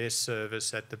the best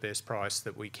service at the best price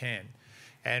that we can.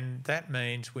 And that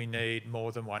means we need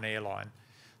more than one airline.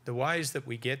 The ways that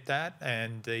we get that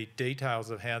and the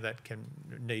details of how that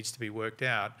needs to be worked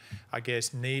out, I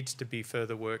guess, needs to be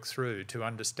further worked through to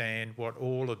understand what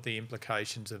all of the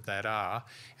implications of that are,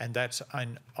 and that's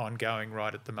ongoing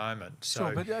right at the moment.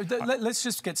 Sure, but let's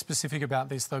just get specific about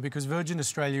this, though, because Virgin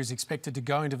Australia is expected to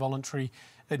go into voluntary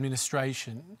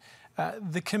administration.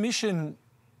 The Commission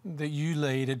that you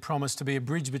lead had promised to be a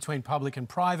bridge between public and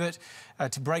private,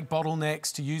 to break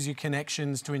bottlenecks, to use your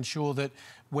connections to ensure that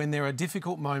when there are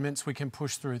difficult moments, we can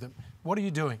push through them. What are you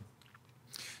doing?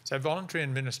 So voluntary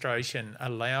administration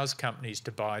allows companies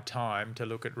to buy time to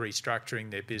look at restructuring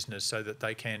their business so that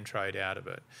they can trade out of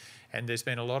it. And there's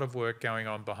been a lot of work going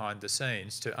on behind the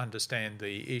scenes to understand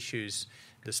the issues,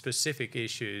 the specific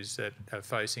issues that are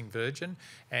facing Virgin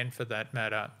and, for that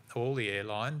matter, all the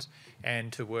airlines,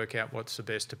 and to work out what's the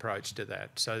best approach to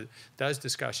that. So those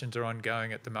discussions are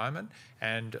ongoing at the moment,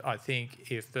 and I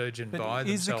think if Virgin buy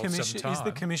themselves some time... Is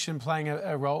the Commission playing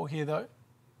a role here, though?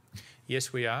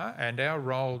 Yes, we are, and our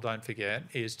role, don't forget,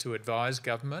 is to advise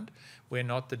government. We're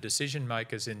not the decision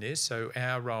makers in this, so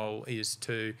our role is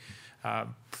to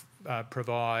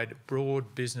provide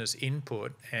broad business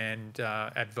input and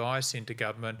advice into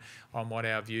government on what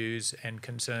our views and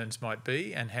concerns might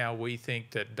be and how we think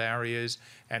that barriers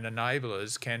and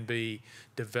enablers can be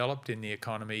developed in the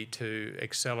economy to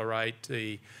accelerate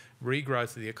the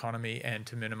regrowth of the economy and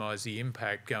to minimise the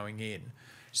impact going in.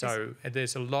 So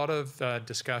there's a lot of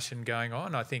discussion going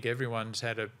on. I think everyone's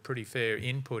had a pretty fair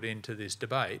input into this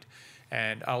debate,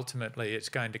 and ultimately it's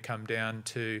going to come down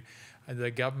to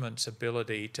the government's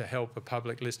ability to help a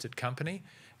public listed company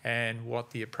and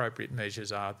what the appropriate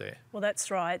measures are there. Well, that's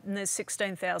right. And there's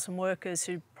 16,000 workers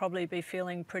who'd probably be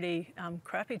feeling pretty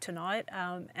crappy tonight,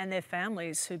 and their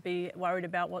families who'd be worried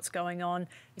about what's going on.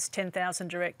 There's 10,000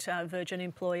 direct Virgin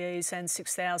employees and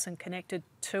 6,000 connected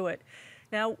to it.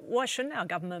 Now, why shouldn't our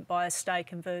government buy a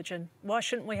stake in Virgin? Why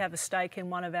shouldn't we have a stake in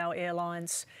one of our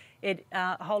airlines?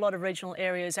 A whole lot of regional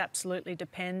areas absolutely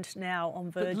depend now on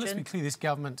Virgin. But let's be clear, this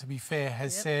government, to be fair,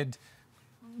 has said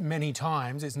many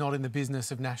times it's not in the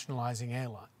business of nationalising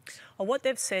airlines. Well, what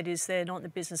they've said is they're not in the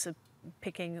business of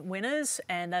picking winners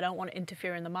and they don't want to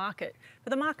interfere in the market.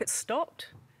 But the market's stopped.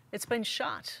 It's been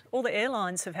shut. All the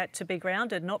airlines have had to be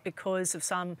grounded, not because of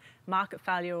some market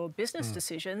failure or business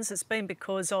decisions. It's been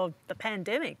because of the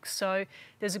pandemic. So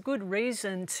there's a good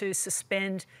reason to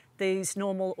suspend these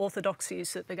normal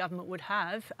orthodoxies that the government would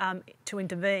have to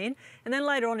intervene. And then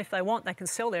later on, if they want, they can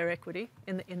sell their equity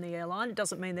in the airline. It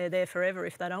doesn't mean they're there forever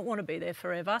if they don't want to be there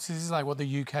forever. So this is like what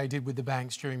the UK did with the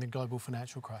banks during the global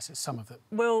financial crisis, some of them.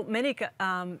 Well, many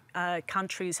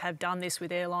countries have done this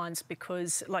with airlines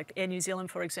because, like Air New Zealand,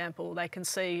 for example, they can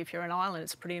see if you're an island,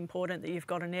 it's pretty important that you've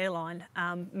got an airline.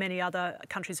 Many other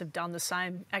countries have done the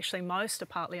same. Actually, most are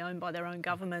partly owned by their own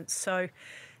governments. So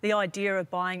the idea of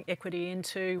buying equity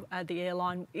into the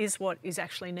airline is what is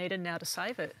actually needed now to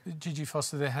save it. Gigi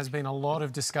Foster, there has been a lot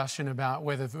of discussion about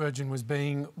whether Virgin was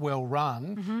being well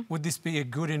run. Would this be a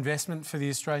good investment for the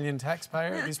Australian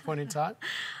taxpayer at this point in time?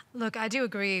 Look, I do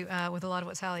agree with a lot of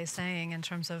what Sally is saying in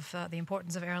terms of the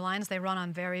importance of airlines. They run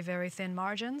on very, very thin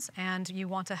margins, and you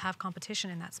want to have competition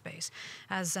in that space.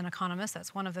 As an economist,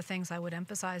 that's one of the things I would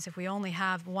emphasise. If we only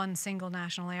have one single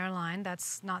national airline,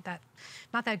 that's not that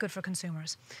good for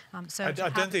consumers. I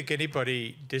don't think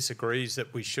anybody disagrees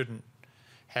that we shouldn't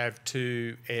have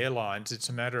two airlines. It's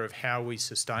a matter of how we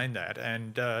sustain that.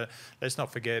 And let's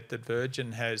not forget that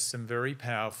Virgin has some very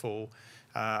powerful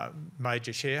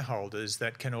major shareholders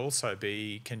that can also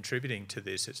be contributing to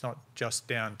this. It's not just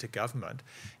down to government.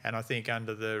 And I think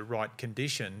under the right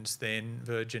conditions, then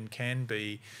Virgin can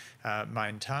be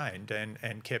maintained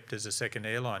and kept as a second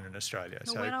airline in Australia.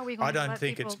 Well, so when are we going I don't to let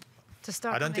think people it's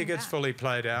I don't think it's fully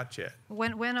played out yet.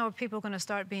 When are people going to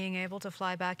start being able to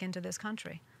fly back into this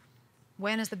country?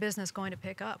 When is the business going to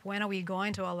pick up? When are we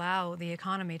going to allow the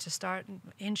economy to start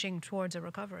inching towards a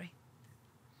recovery?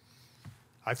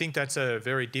 I think that's a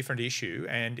very different issue,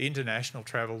 and international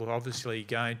travel is obviously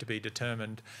going to be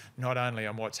determined not only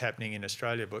on what's happening in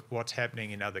Australia but what's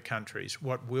happening in other countries.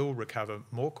 What will recover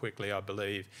more quickly, I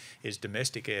believe, is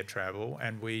domestic air travel,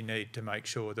 and we need to make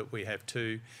sure that we have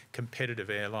two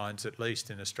competitive airlines, at least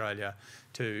in Australia,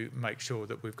 to make sure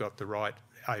that we've got the right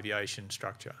aviation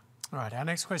structure. All right, our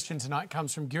next question tonight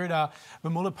comes from Giridhar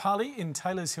Vamulapalli in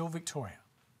Taylors Hill, Victoria.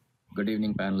 Good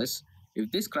evening, panellists. If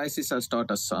this crisis has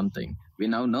taught us something, we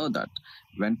now know that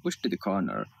when pushed to the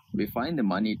corner, we find the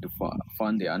money to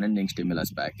fund the unending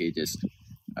stimulus packages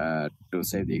to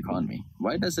save the economy.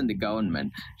 Why doesn't the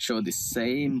government show the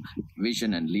same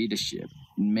vision and leadership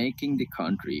in making the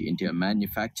country into a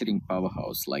manufacturing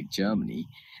powerhouse like Germany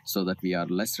so that we are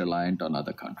less reliant on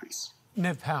other countries?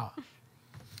 Nev Power.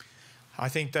 I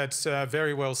think that's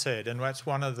very well said, and that's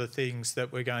one of the things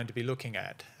that we're going to be looking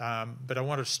at. But I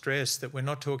want to stress that we're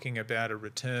not talking about a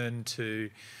return to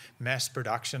mass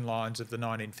production lines of the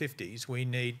 1950s. We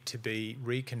need to be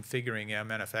reconfiguring our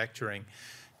manufacturing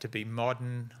to be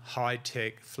modern,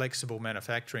 high-tech, flexible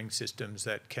manufacturing systems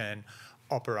that can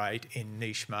operate in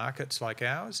niche markets like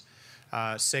ours.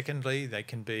 Secondly, they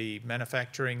can be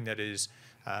manufacturing that is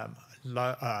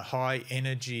high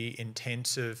energy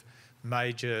intensive,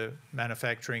 major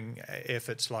manufacturing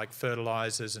efforts like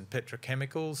fertilisers and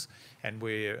petrochemicals, and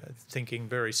we're thinking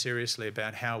very seriously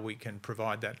about how we can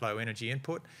provide that low energy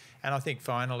input. And I think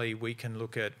finally we can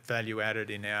look at value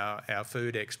added in our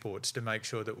food exports to make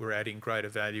sure that we're adding greater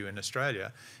value in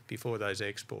Australia before those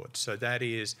exports. So that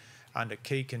is under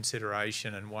key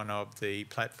consideration, and one of the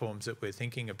platforms that we're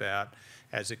thinking about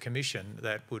as a commission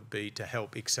that would be to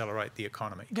help accelerate the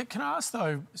economy. Can I ask,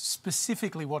 though,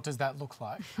 specifically what does that look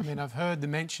like? I mean, I've heard the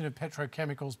mention of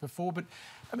petrochemicals before, but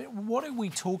I mean, what are we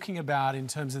talking about in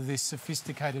terms of this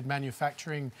sophisticated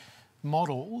manufacturing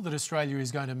model that Australia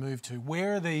is going to move to?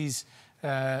 Where are these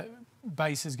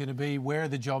bases going to be? Where are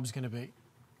the jobs going to be?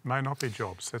 May not be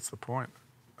jobs, that's the point.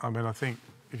 I mean, I think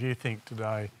if you think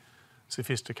today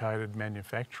sophisticated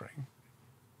manufacturing,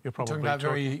 you're probably talking about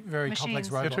very complex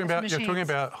robots. You're talking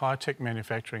about high-tech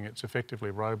manufacturing. It's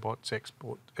effectively robots,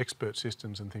 expert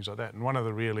systems and things like that. And one of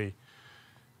the really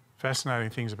fascinating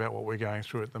things about what we're going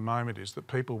through at the moment is that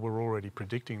people were already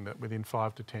predicting that within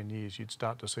 5 to 10 years you'd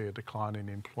start to see a decline in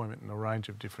employment in a range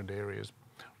of different areas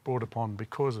brought upon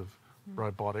because of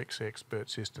robotics, expert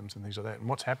systems and things like that. And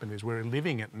what's happened is we're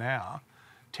living it now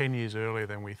 10 years earlier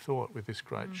than we thought with this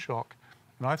great shock.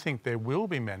 And I think there will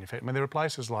be manufacturing. I mean, there are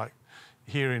places like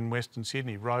here in Western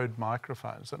Sydney, Rode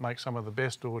microphones that make some of the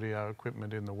best audio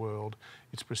equipment in the world.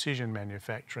 It's precision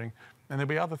manufacturing, and there'll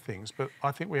be other things. But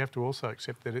I think we have to also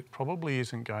accept that it probably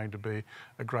isn't going to be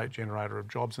a great generator of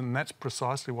jobs, and that's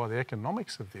precisely why the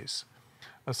economics of this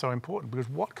are so important, because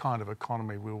what kind of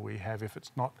economy will we have if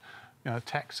it's not, you know,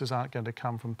 taxes aren't going to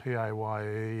come from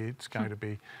PAYE, it's going to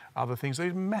be other things.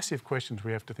 These are massive questions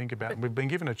we have to think about, and we've been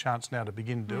given a chance now to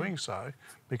begin doing so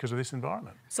because of this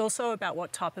environment. It's also about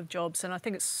what type of jobs, and I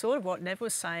think it's sort of what Nev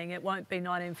was saying. It won't be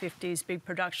 1950s big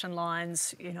production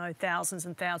lines, you know, thousands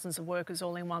and thousands of workers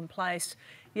all in one place.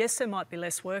 Yes, there might be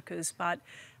less workers, but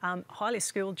highly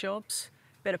skilled jobs,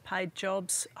 better paid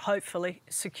jobs, hopefully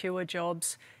secure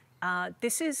jobs.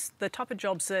 This is the type of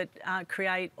jobs that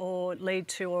create or lead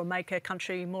to or make a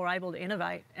country more able to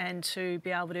innovate and to be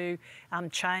able to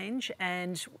change.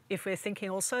 And if we're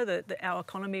thinking also that our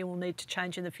economy will need to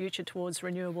change in the future towards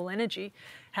renewable energy,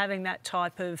 having that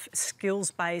type of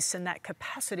skills base and that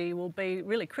capacity will be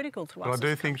really critical to us. But I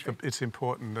do think that it's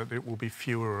important that it will be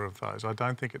fewer of those. I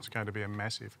don't think it's going to be a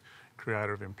massive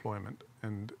creator of employment,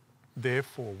 and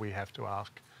therefore we have to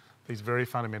ask these very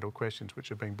fundamental questions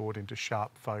which are being brought into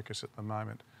sharp focus at the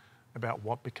moment about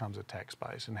what becomes a tax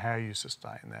base and how you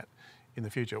sustain that in the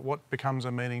future. What becomes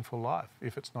a meaningful life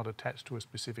if it's not attached to a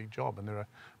specific job? And there are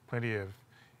plenty of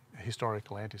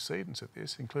historical antecedents of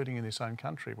this, including in this own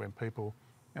country when people,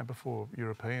 you know, before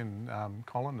European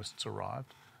colonists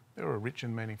arrived, they were rich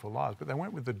and meaningful lives, but they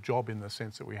weren't with the job in the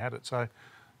sense that we had it. So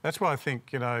that's why I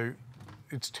think, you know,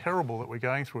 it's terrible that we're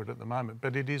going through it at the moment,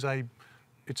 but it is a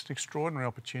it's an extraordinary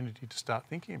opportunity to start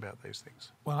thinking about these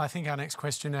things. Well, I think our next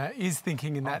questioner is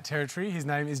thinking in that territory. His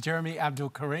name is Jeremy Abdul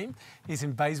Kareem. He's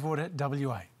in Bayswater,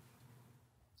 WA.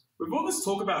 With all this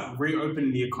talk about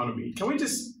reopening the economy, can we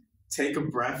just take a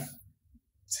breath,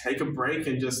 take a break,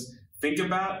 and just think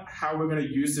about how we're going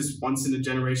to use this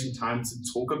once-in-a-generation time to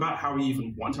talk about how we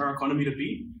even want our economy to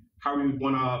be, how we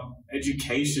want our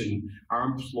education, our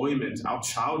employment, our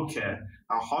childcare,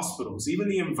 our hospitals, even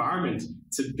the environment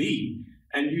to be,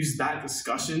 and use that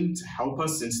discussion to help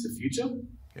us into the future?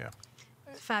 Yeah.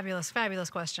 Fabulous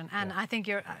question. And I think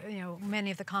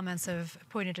many of the comments have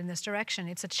pointed in this direction.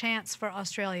 It's a chance for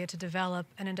Australia to develop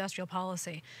an industrial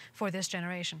policy for this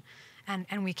generation.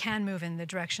 And we can move in the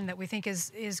direction that we think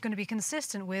is going to be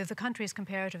consistent with the country's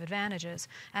comparative advantages.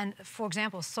 And, for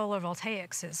example, solar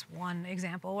voltaics is one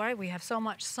example, right? We have so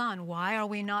much sun. Why are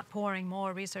we not pouring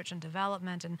more research and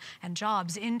development and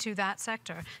jobs into that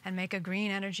sector and make a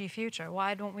green energy future?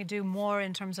 Why don't we do more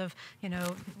in terms of,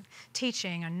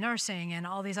 teaching and nursing and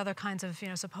all these other kinds of,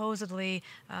 supposedly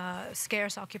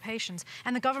scarce occupations?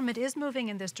 And the government is moving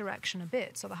in this direction a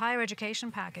bit. So the higher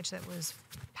education package that was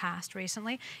passed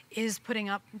recently is putting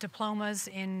up diplomas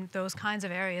in those kinds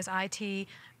of areas, IT,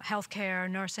 healthcare,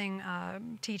 nursing,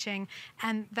 teaching,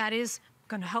 and that is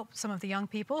going to help some of the young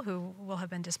people who will have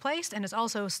been displaced, and it's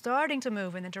also starting to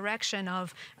move in the direction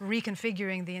of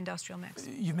reconfiguring the industrial mix.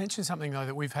 You mentioned something, though,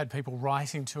 that we've had people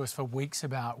writing to us for weeks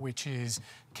about, which is,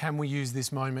 can we use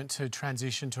this moment to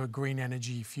transition to a green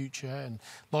energy future? And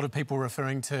a lot of people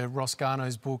referring to Ross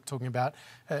Garnaut's book, talking about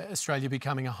Australia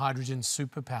becoming a hydrogen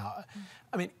superpower.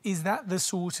 I mean, is that the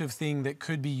sort of thing that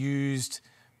could be used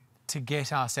to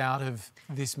get us out of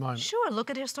this moment? Sure, look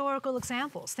at historical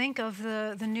examples. Think of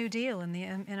the New Deal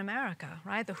in America,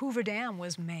 right? The Hoover Dam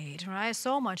was made, right?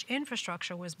 So much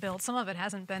infrastructure was built. Some of it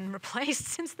hasn't been replaced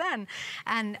since then.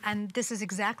 And this is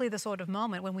exactly the sort of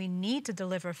moment when we need to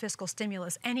deliver fiscal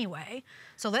stimulus anyway.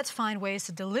 So let's find ways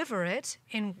to deliver it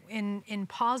in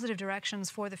positive directions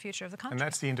for the future of the country. And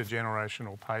that's the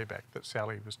intergenerational payback that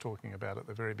Sally was talking about at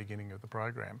the very beginning of the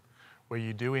program, where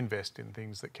you do invest in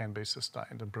things that can be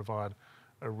sustained and provide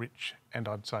a rich and,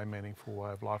 I'd say, meaningful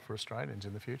way of life for Australians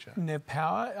in the future. Nev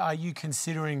Power, are you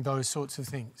considering those sorts of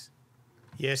things?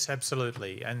 Yes,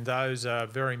 absolutely. And those are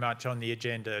very much on the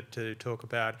agenda, to talk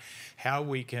about how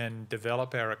we can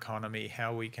develop our economy,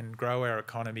 how we can grow our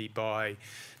economy by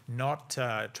not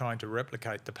trying to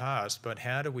replicate the past, but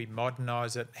how do we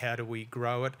modernise it, how do we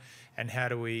grow it, and how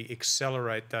do we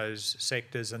accelerate those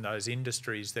sectors and those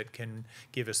industries that can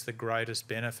give us the greatest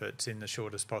benefits in the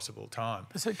shortest possible time.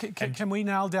 So can we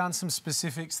nail down some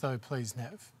specifics, though, please,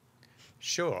 Nev?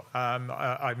 Sure.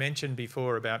 I mentioned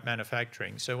before about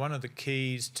manufacturing. So one of the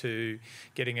keys to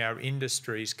getting our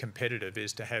industries competitive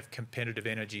is to have competitive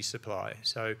energy supply.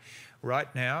 So right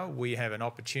now we have an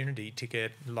opportunity to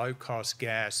get low-cost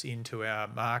gas into our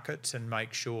markets and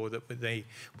make sure that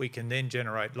we can then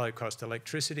generate low-cost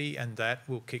electricity, and that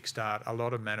will kickstart a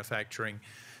lot of manufacturing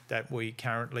that we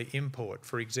currently import.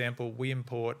 For example, we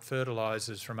import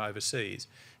fertilisers from overseas,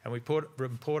 and we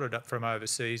import it from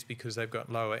overseas because they've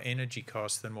got lower energy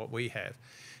costs than what we have.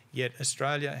 Yet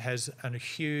Australia has a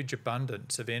huge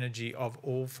abundance of energy of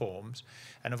all forms,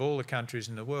 and of all the countries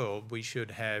in the world, we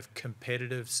should have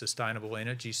competitive, sustainable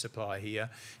energy supply here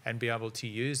and be able to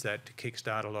use that to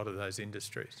kickstart a lot of those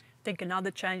industries. I think another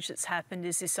change that's happened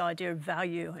is this idea of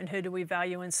value, and who do we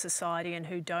value in society and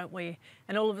who don't we?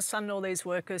 And all of a sudden all these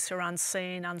workers who are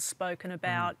unseen, unspoken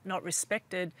about, not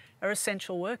respected, are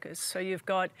essential workers. So you've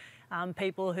got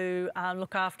people who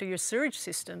look after your sewage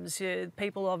systems,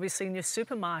 people obviously in your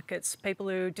supermarkets, people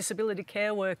who disability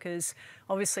care workers,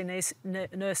 obviously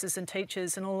nurses and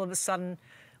teachers, and all of a sudden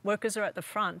workers are at the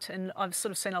front. And I've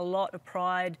sort of seen a lot of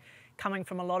pride coming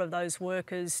from a lot of those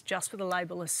workers just for the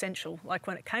label essential. Like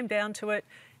when it came down to it,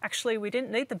 actually we didn't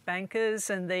need the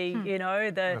bankers and the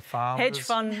hedge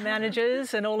fund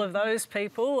managers and all of those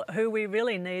people. Who we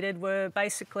really needed were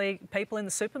basically people in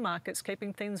the supermarkets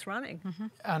keeping things running.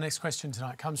 Our next question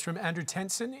tonight comes from Andrew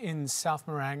Tenson in South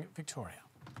Morang, Victoria.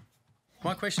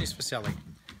 My question is for Sally.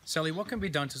 Sally, what can be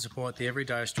done to support the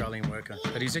everyday Australian worker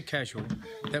that is a casual,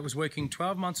 that was working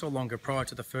 12 months or longer prior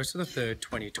to the 1st of the 3rd,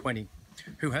 2020,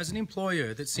 who has an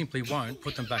employer that simply won't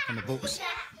put them back on the books?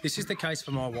 This is the case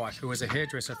for my wife, who was a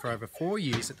hairdresser for over 4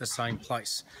 years at the same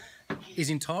place, is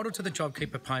entitled to the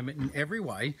JobKeeper payment in every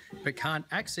way, but can't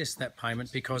access that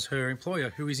payment because her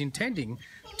employer, who is intending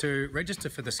to register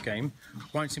for the scheme,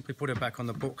 won't simply put her back on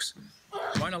the books,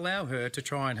 won't allow her to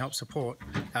try and help support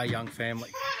our young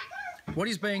family. What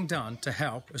is being done to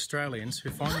help Australians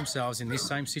who find themselves in this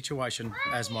same situation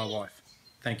as my wife?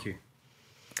 Thank you.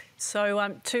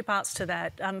 So two parts to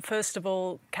that. First of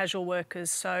all, casual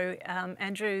workers. So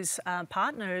Andrew's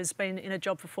partner has been in a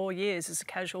job for 4 years as a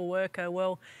casual worker.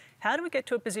 Well, how do we get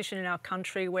to a position in our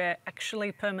country where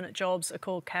actually permanent jobs are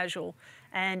called casual?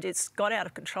 And it's got out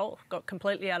of control, got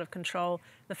completely out of control.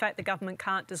 The fact the government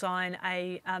can't design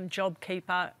a job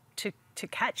keeper to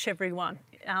catch everyone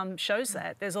shows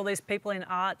that. There's all these people in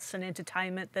arts and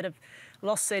entertainment that have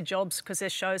lost their jobs because their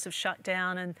shows have shut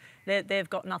down and they've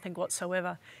got nothing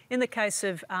whatsoever. In the case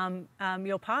of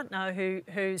your partner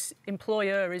whose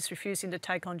employer is refusing to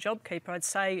take on JobKeeper, I'd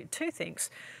say two things.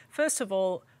 First of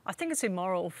all, I think it's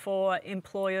immoral for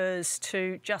employers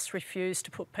to just refuse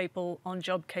to put people on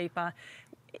JobKeeper.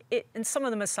 And some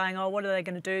of them are saying, oh, what are they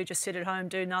going to do? Just sit at home,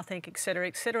 do nothing, et cetera,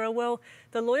 et cetera. Well,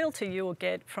 the loyalty you will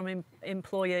get from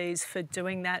employees for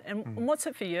doing that, and what's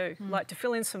it for you? Like to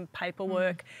fill in some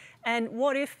paperwork. And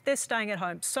what if they're staying at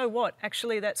home? So what?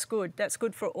 Actually, that's good. That's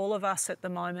good for all of us at the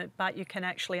moment, but you can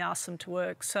actually ask them to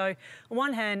work. So on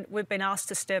one hand, we've been asked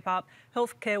to step up.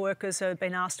 Healthcare workers have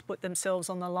been asked to put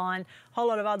themselves on the line. A whole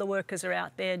lot of other workers are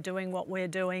out there doing what we're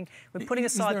doing. We're putting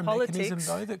aside politics. Is there a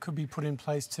mechanism, though, that could be put in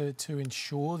place to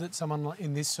ensure that someone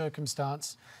in this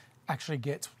circumstance actually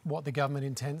gets what the government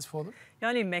intends for them? The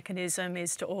only mechanism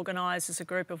is to organise as a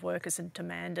group of workers and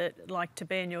demand it, like to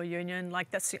be in your union.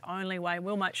 Like that's the only way.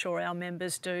 We'll make sure our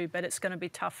members do, but it's going to be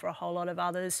tough for a whole lot of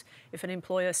others if an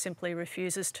employer simply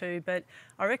refuses to. But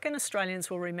I reckon Australians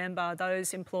will remember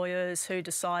those employers who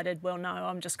decided, well, no,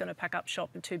 I'm just going to pack up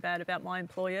shop and too bad about my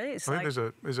employees. I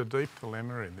think there's a deep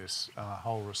dilemma in this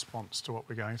whole response to what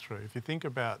we're going through. If you think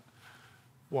about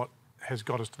what has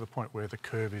got us to the point where the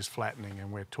curve is flattening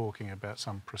and we're talking about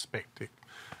some prospective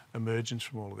emergence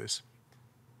from all of this.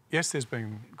 Yes, there's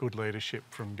been good leadership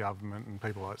from government and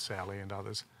people like Sally and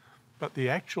others, but the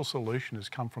actual solution has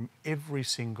come from every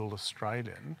single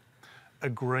Australian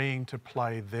agreeing to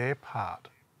play their part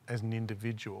as an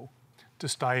individual, to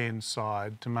stay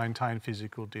inside, to maintain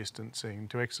physical distancing,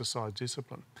 to exercise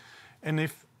discipline. And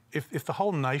if the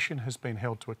whole nation has been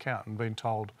held to account and been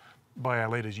told by our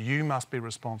leaders, you must be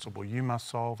responsible, you must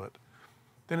solve it,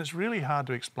 then it's really hard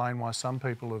to explain why some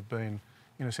people have been,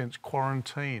 in a sense,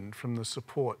 quarantined from the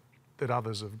support that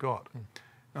others have got. And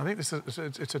I think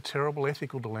it's a terrible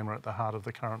ethical dilemma at the heart of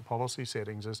the current policy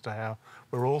settings as to how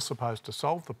we're all supposed to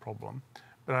solve the problem,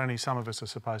 but only some of us are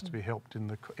supposed to be helped in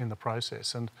the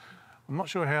process. And I'm not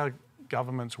sure how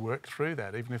governments work through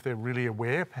that, even if they're really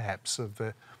aware, perhaps, of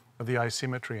the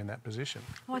asymmetry in that position.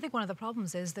 Well, I think one of the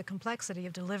problems is the complexity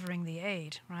of delivering the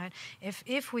aid, right?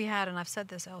 If we had, and I've said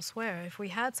this elsewhere, if we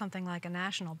had something like a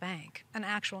national bank, an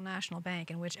actual national bank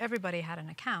in which everybody had an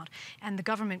account and the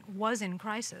government was in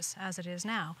crisis, as it is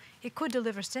now, it could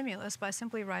deliver stimulus by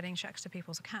simply writing checks to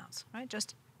people's accounts, right?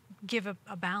 Just give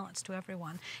a balance to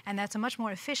everyone. And that's a much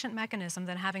more efficient mechanism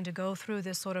than having to go through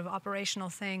this sort of operational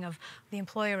thing of the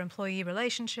employer-employee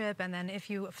relationship, and then if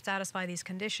you satisfy these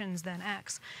conditions, then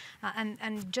X.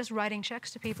 And just writing checks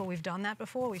to people, we've done that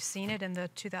before. We've seen it in the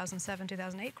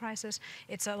 2007-2008 crisis.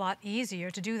 It's a lot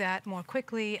easier to do that more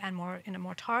quickly and in a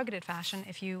more targeted fashion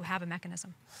if you have a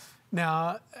mechanism.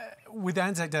 Now, with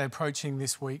Anzac Day approaching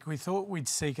this week, we thought we'd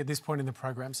seek at this point in the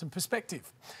program some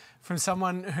perspective from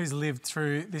someone who's lived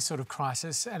through this sort of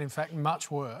crisis and, in fact,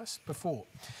 much worse before.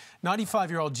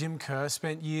 95-year-old Jim Kerr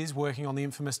spent years working on the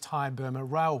infamous Thai-Burma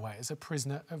Railway as a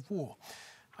prisoner of war.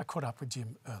 I caught up with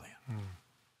Jim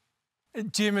earlier.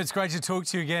 Jim, it's great to talk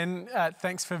to you again.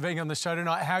 Thanks for being on the show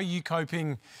tonight. How are you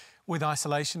coping with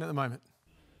isolation at the moment?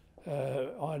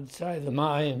 I'd say the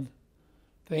main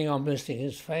thing I'm missing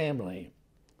is family.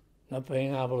 Not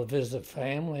being able to visit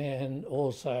family and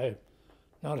also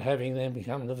not having them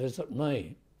come to visit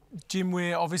me. Jim,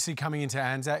 we're obviously coming into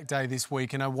Anzac Day this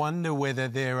week, and I wonder whether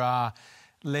there are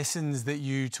lessons that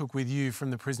you took with you from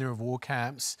the prisoner of war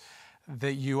camps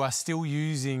that you are still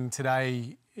using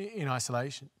today in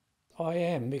isolation. I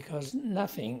am, because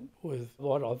nothing with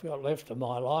what I've got left of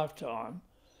my lifetime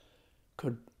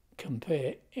could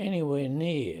compare anywhere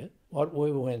near what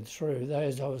we went through,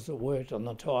 those of us that worked on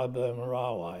the Thai-Burma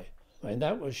Railway. I mean,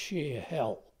 that was sheer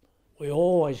hell. We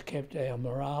always kept our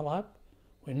morale up.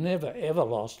 We never, ever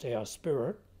lost our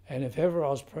spirit. And if ever I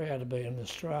was proud to be an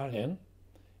Australian,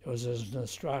 it was as an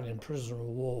Australian prisoner of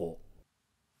war.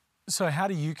 So how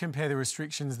do you compare the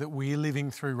restrictions that we're living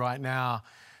through right now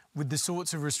with the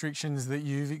sorts of restrictions that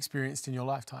you've experienced in your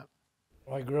lifetime?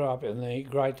 I grew up in the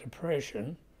Great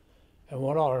Depression, and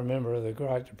what I remember of the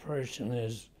Great Depression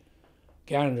is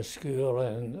going to school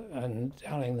and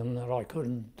telling them that I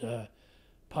couldn't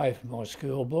pay for my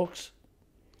school books.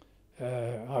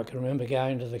 I can remember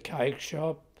going to the cake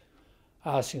shop,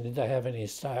 asking did they have any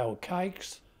stale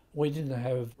cakes. We didn't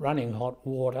have running hot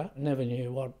water, never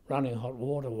knew what running hot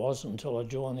water was until I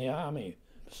joined the army.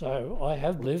 So I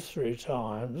have lived through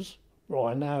times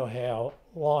where I know how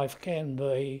life can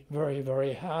be very,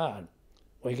 very hard.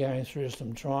 We're going through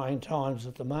some trying times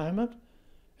at the moment,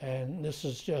 and this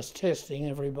is just testing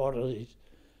everybody's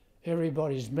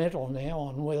mettle now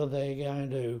on whether they're going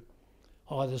to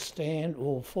either stand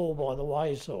or fall by the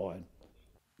wayside.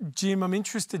 Jim, I'm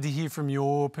interested to hear from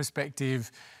your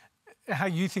perspective how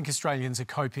you think Australians are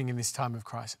coping in this time of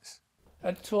crisis.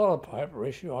 That toilet paper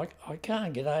issue, I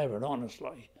can't get over it,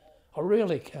 honestly. I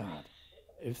really can't.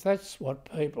 If that's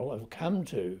what people have come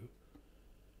to,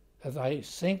 that they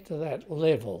sink to that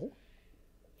level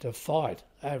to fight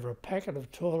over a packet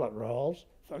of toilet rolls,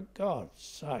 for God's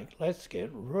sake, let's get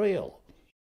real.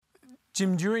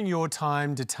 Jim, during your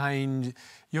time detained,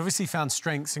 you obviously found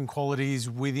strengths and qualities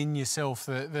within yourself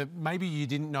that maybe you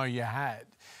didn't know you had.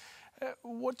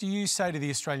 What do you say to the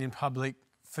Australian public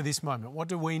for this moment? What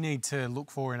do we need to look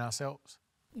for in ourselves?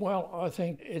 Well, I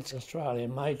think it's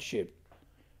Australian mateship,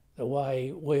 the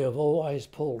way we have always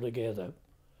pulled together.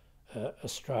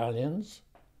 Australians,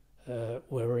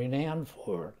 we're renowned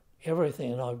for it.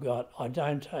 Everything I've got, I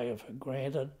don't take it for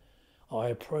granted. I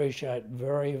appreciate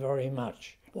very, very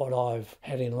much what I've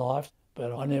had in life,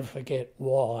 but I never forget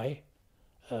why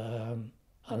and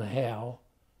how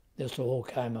this all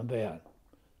came about.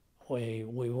 We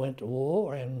went to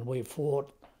war and we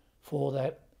fought for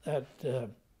that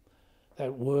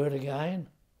word again,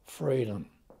 freedom.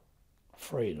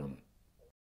 Freedom.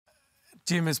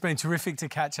 Jim, it's been terrific to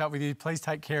catch up with you. Please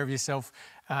take care of yourself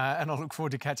and I look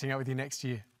forward to catching up with you next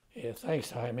year. Yeah,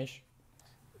 thanks, Hamish.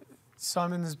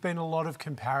 Simon, there's been a lot of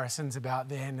comparisons about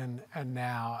then and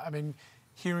now. I mean,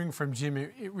 hearing from Jim,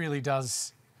 it really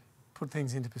does put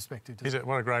things into perspective. Is it?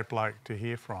 What a great bloke to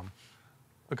hear from.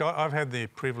 Look, I've had the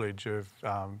privilege of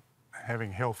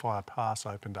having Hellfire Pass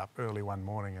opened up early one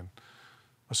morning, and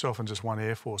myself and just one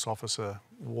Air Force officer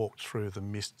walked through the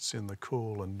mists in the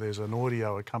cool, and there's an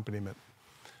audio accompaniment.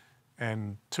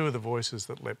 And two of the voices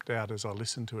that leapt out as I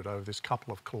listened to it over this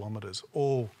couple of kilometres,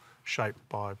 all shaped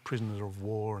by prisoners of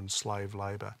war and slave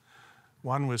labour.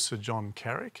 One was Sir John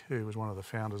Carrick, who was one of the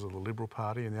founders of the Liberal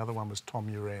Party, and the other one was Tom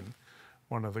Uren,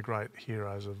 one of the great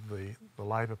heroes of the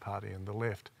Labor Party and the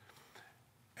left.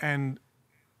 And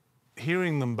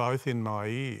hearing them both in my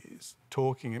ears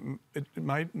talking, it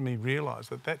made me realise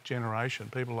that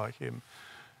generation, people like him,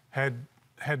 had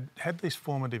this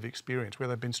formative experience where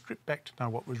they'd been stripped back to know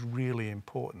what was really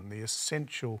important, the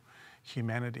essential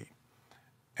humanity.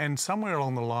 And somewhere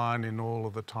along the line in all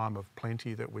of the time of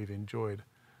plenty that we've enjoyed,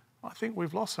 I think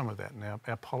we've lost some of that now.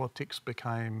 Our politics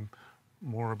became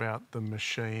more about the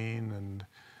machine and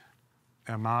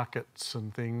our markets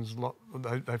and things.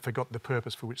 They forgot the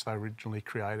purpose for which they originally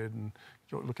created. And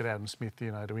look at Adam Smith,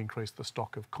 you know, to increase the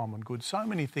stock of common goods. So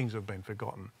many things have been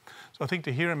forgotten. So I think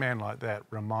to hear a man like that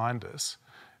remind us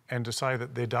and to say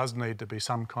that there does need to be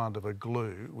some kind of a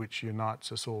glue which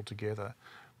unites us all together,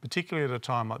 particularly at a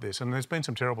time like this. And there's been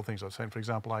some terrible things I've seen, for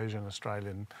example, Asian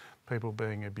Australian people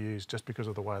being abused just because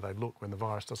of the way they look when the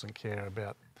virus doesn't care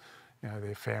about, you know,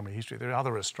 their family history. There are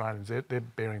other Australians, they're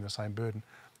bearing the same burden.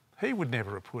 He would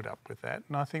never have put up with that.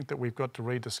 And I think that we've got to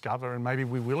rediscover, and maybe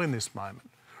we will in this moment,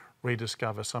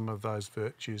 rediscover some of those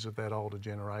virtues of that older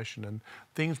generation, and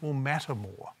things will matter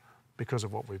more because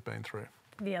of what we've been through.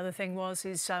 The other thing was,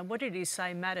 what did he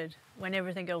say mattered when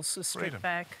everything else was stripped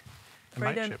back?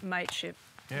 Freedom, mateship.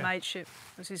 Yeah. Mateship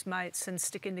was his mates and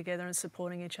sticking together and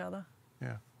supporting each other.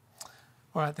 Yeah.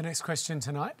 All right, the next question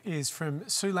tonight is from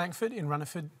Sue Langford in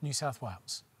Runnerford, New South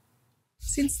Wales.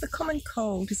 Since the common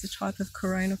cold is a type of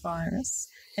coronavirus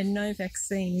and no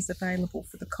vaccine is available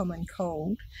for the common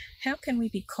cold, how can we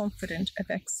be confident a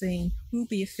vaccine will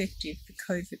be effective for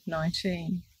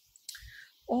COVID-19?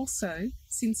 Also,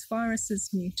 since viruses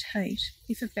mutate,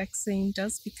 if a vaccine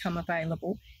does become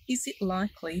available, is it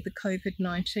likely the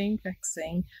COVID-19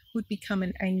 vaccine would become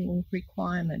an annual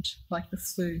requirement like the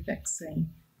flu vaccine?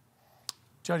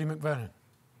 Jodie McVernon.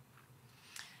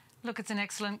 Look, it's an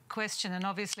excellent question, and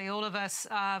obviously all of us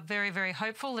are very, very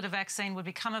hopeful that a vaccine would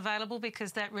become available,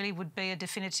 because that really would be a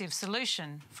definitive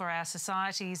solution for our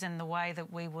societies and the way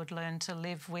that we would learn to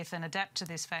live with and adapt to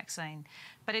this vaccine.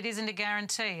 But it isn't a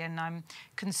guarantee, and I'm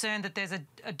concerned that there's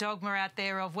a dogma out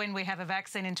there of when we have a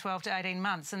vaccine in 12 to 18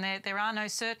 months, and there are no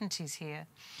certainties here.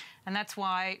 And that's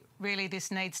why really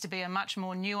this needs to be a much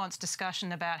more nuanced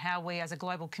discussion about how we as a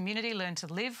global community learn to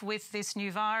live with this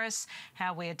new virus,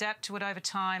 how we adapt to it over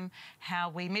time, how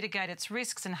we mitigate its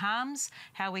risks and harms,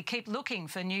 how we keep looking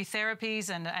for new therapies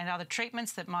and other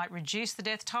treatments that might reduce the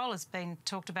death toll, has been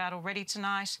talked about already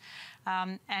tonight,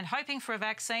 and hoping for a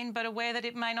vaccine but aware that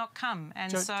it may not come.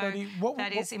 And Jodie,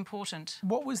 that is important.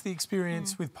 What was the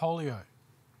experience with polio?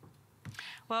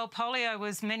 Well, polio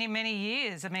was many, many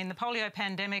years. I mean, the polio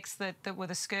pandemics that were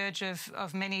the scourge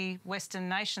of many Western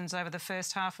nations over the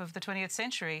first half of the 20th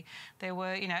century. There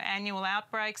were, annual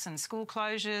outbreaks and school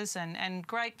closures and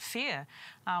great fear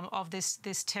of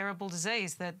this terrible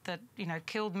disease that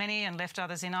killed many and left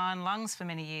others in iron lungs for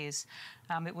many years.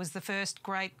 It was the first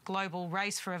great global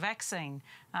race for a vaccine,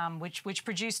 which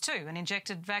produced two, an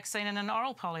injected vaccine and an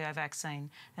oral polio vaccine.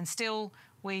 And still,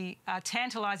 we are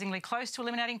tantalisingly close to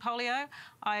eliminating polio.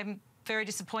 I'm very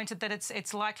disappointed that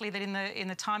it's likely that in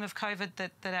the time of COVID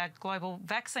that our global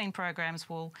vaccine programs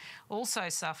will also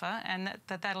suffer, and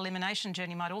that elimination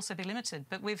journey might also be limited.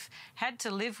 But we've had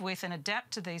to live with and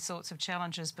adapt to these sorts of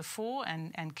challenges before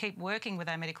and keep working with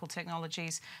our medical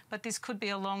technologies. But this could be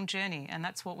a long journey, and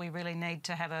that's what we really need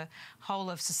to have a whole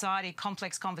of society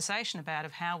complex conversation about,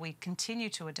 of how we continue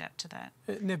to adapt to that.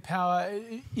 Nev Power,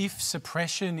 if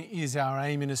suppression is our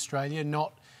aim in Australia,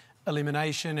 not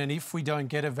elimination, and if we don't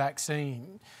get a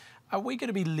vaccine, are we going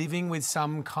to be living with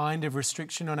some kind of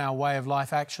restriction on our way of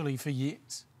life actually for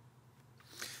years?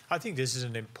 I think this is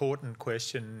an important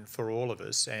question for all of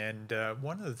us, and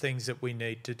one of the things that we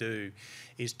need to do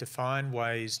is to find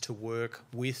ways to work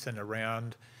with and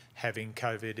around having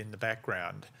COVID in the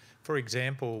background. For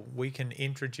example, we can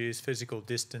introduce physical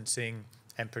distancing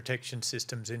and protection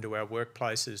systems into our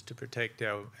workplaces to protect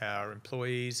our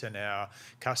employees and our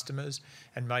customers,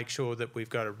 and make sure that we've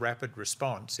got a rapid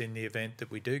response in the event that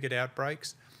we do get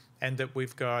outbreaks, and that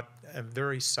we've got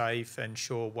very safe and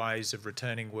sure ways of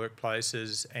returning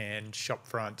workplaces and shop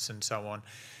fronts and so on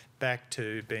back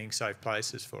to being safe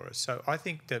places for us. So I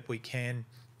think that we can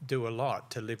do a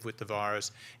lot to live with the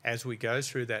virus as we go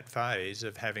through that phase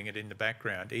of having it in the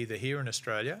background, either here in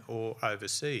Australia or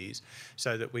overseas,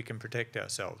 so that we can protect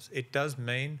ourselves. It does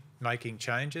mean making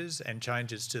changes and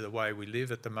changes to the way we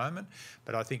live at the moment,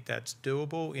 but I think that's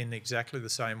doable in exactly the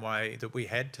same way that we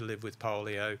had to live with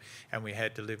polio and we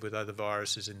had to live with other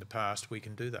viruses in the past. We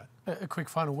can do that. A quick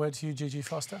final word to you, Gigi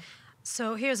Foster.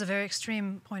 So here's a very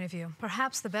extreme point of view.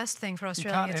 Perhaps the best thing for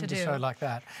Australia to do... You can't end a show like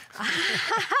that.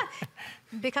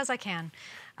 Because I can.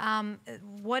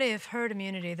 What if herd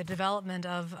immunity, the development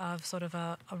of sort of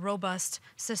a robust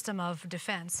system of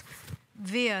defence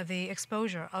via the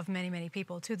exposure of many, many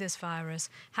people to this virus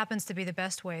happens to be the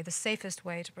best way, the safest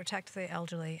way to protect the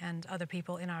elderly and other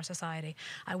people in our society?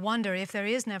 I wonder if there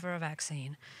is never a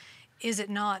vaccine, is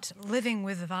it not living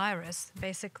with the virus,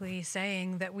 basically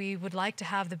saying that we would like to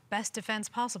have the best defence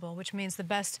possible, which means the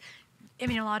best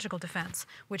immunological defence,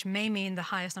 which may mean the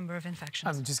highest number of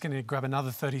infections? I'm just going to grab another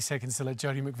 30 seconds to let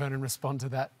Jodie McVernon respond to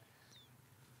that.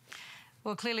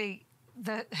 Well, clearly,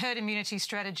 the herd immunity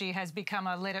strategy has become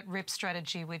a let-it-rip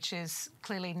strategy, which is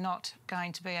clearly not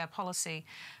going to be our policy.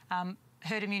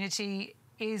 Herd immunity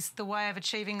is the way of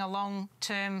achieving a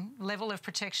long-term level of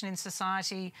protection in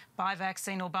society by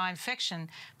vaccine or by infection.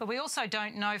 But we also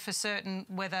don't know for certain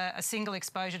whether a single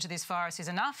exposure to this virus is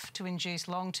enough to induce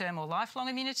long-term or lifelong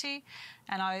immunity.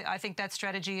 And I think that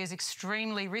strategy is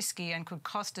extremely risky and could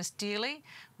cost us dearly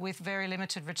with very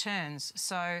limited returns.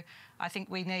 So I think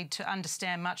we need to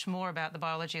understand much more about the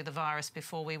biology of the virus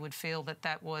before we would feel that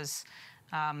that was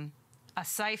a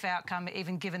safe outcome,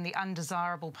 even given the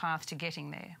undesirable path to getting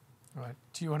there. Right.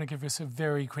 Do you want to give us a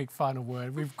very quick final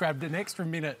word? We've grabbed an extra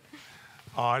minute.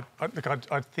 I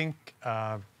think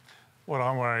what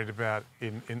I'm worried about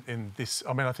in this,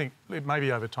 I think it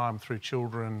maybe over time through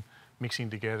children mixing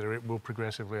together, it will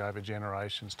progressively over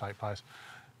generations take place.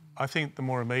 I think the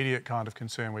more immediate kind of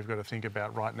concern we've got to think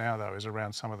about right now, though, is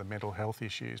around some of the mental health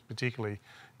issues, particularly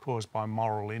caused by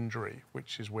moral injury,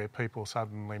 which is where people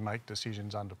suddenly make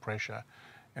decisions under pressure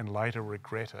and later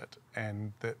regret it,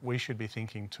 and that we should be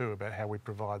thinking too about how we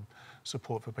provide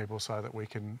support for people so that we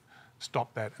can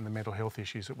stop that and the mental health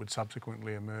issues that would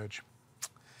subsequently emerge.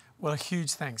 Well, a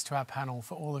huge thanks to our panel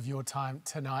for all of your time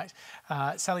tonight.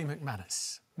 Sally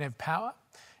McManus, Nev Power,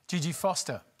 Gigi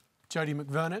Foster, Jodie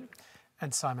McVernon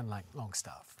and Simon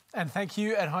Longstaff. And thank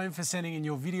you at home for sending in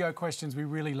your video questions. We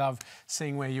really love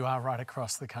seeing where you are right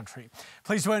across the country.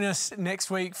 Please join us next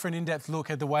week for an in-depth look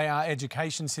at the way our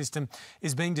education system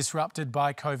is being disrupted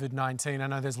by COVID-19. I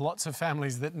know there's lots of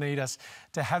families that need us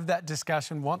to have that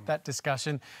discussion, want that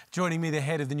discussion. Joining me, the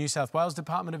head of the New South Wales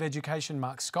Department of Education,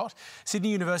 Mark Scott,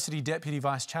 Sydney University Deputy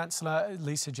Vice-Chancellor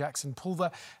Lisa Jackson-Pulver,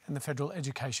 and the Federal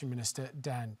Education Minister,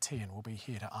 Dan Tehan, will be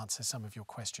here to answer some of your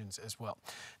questions as well.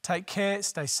 Take care,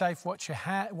 stay safe, wash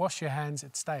your hands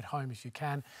and stay at home if you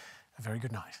can. A very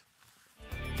good night.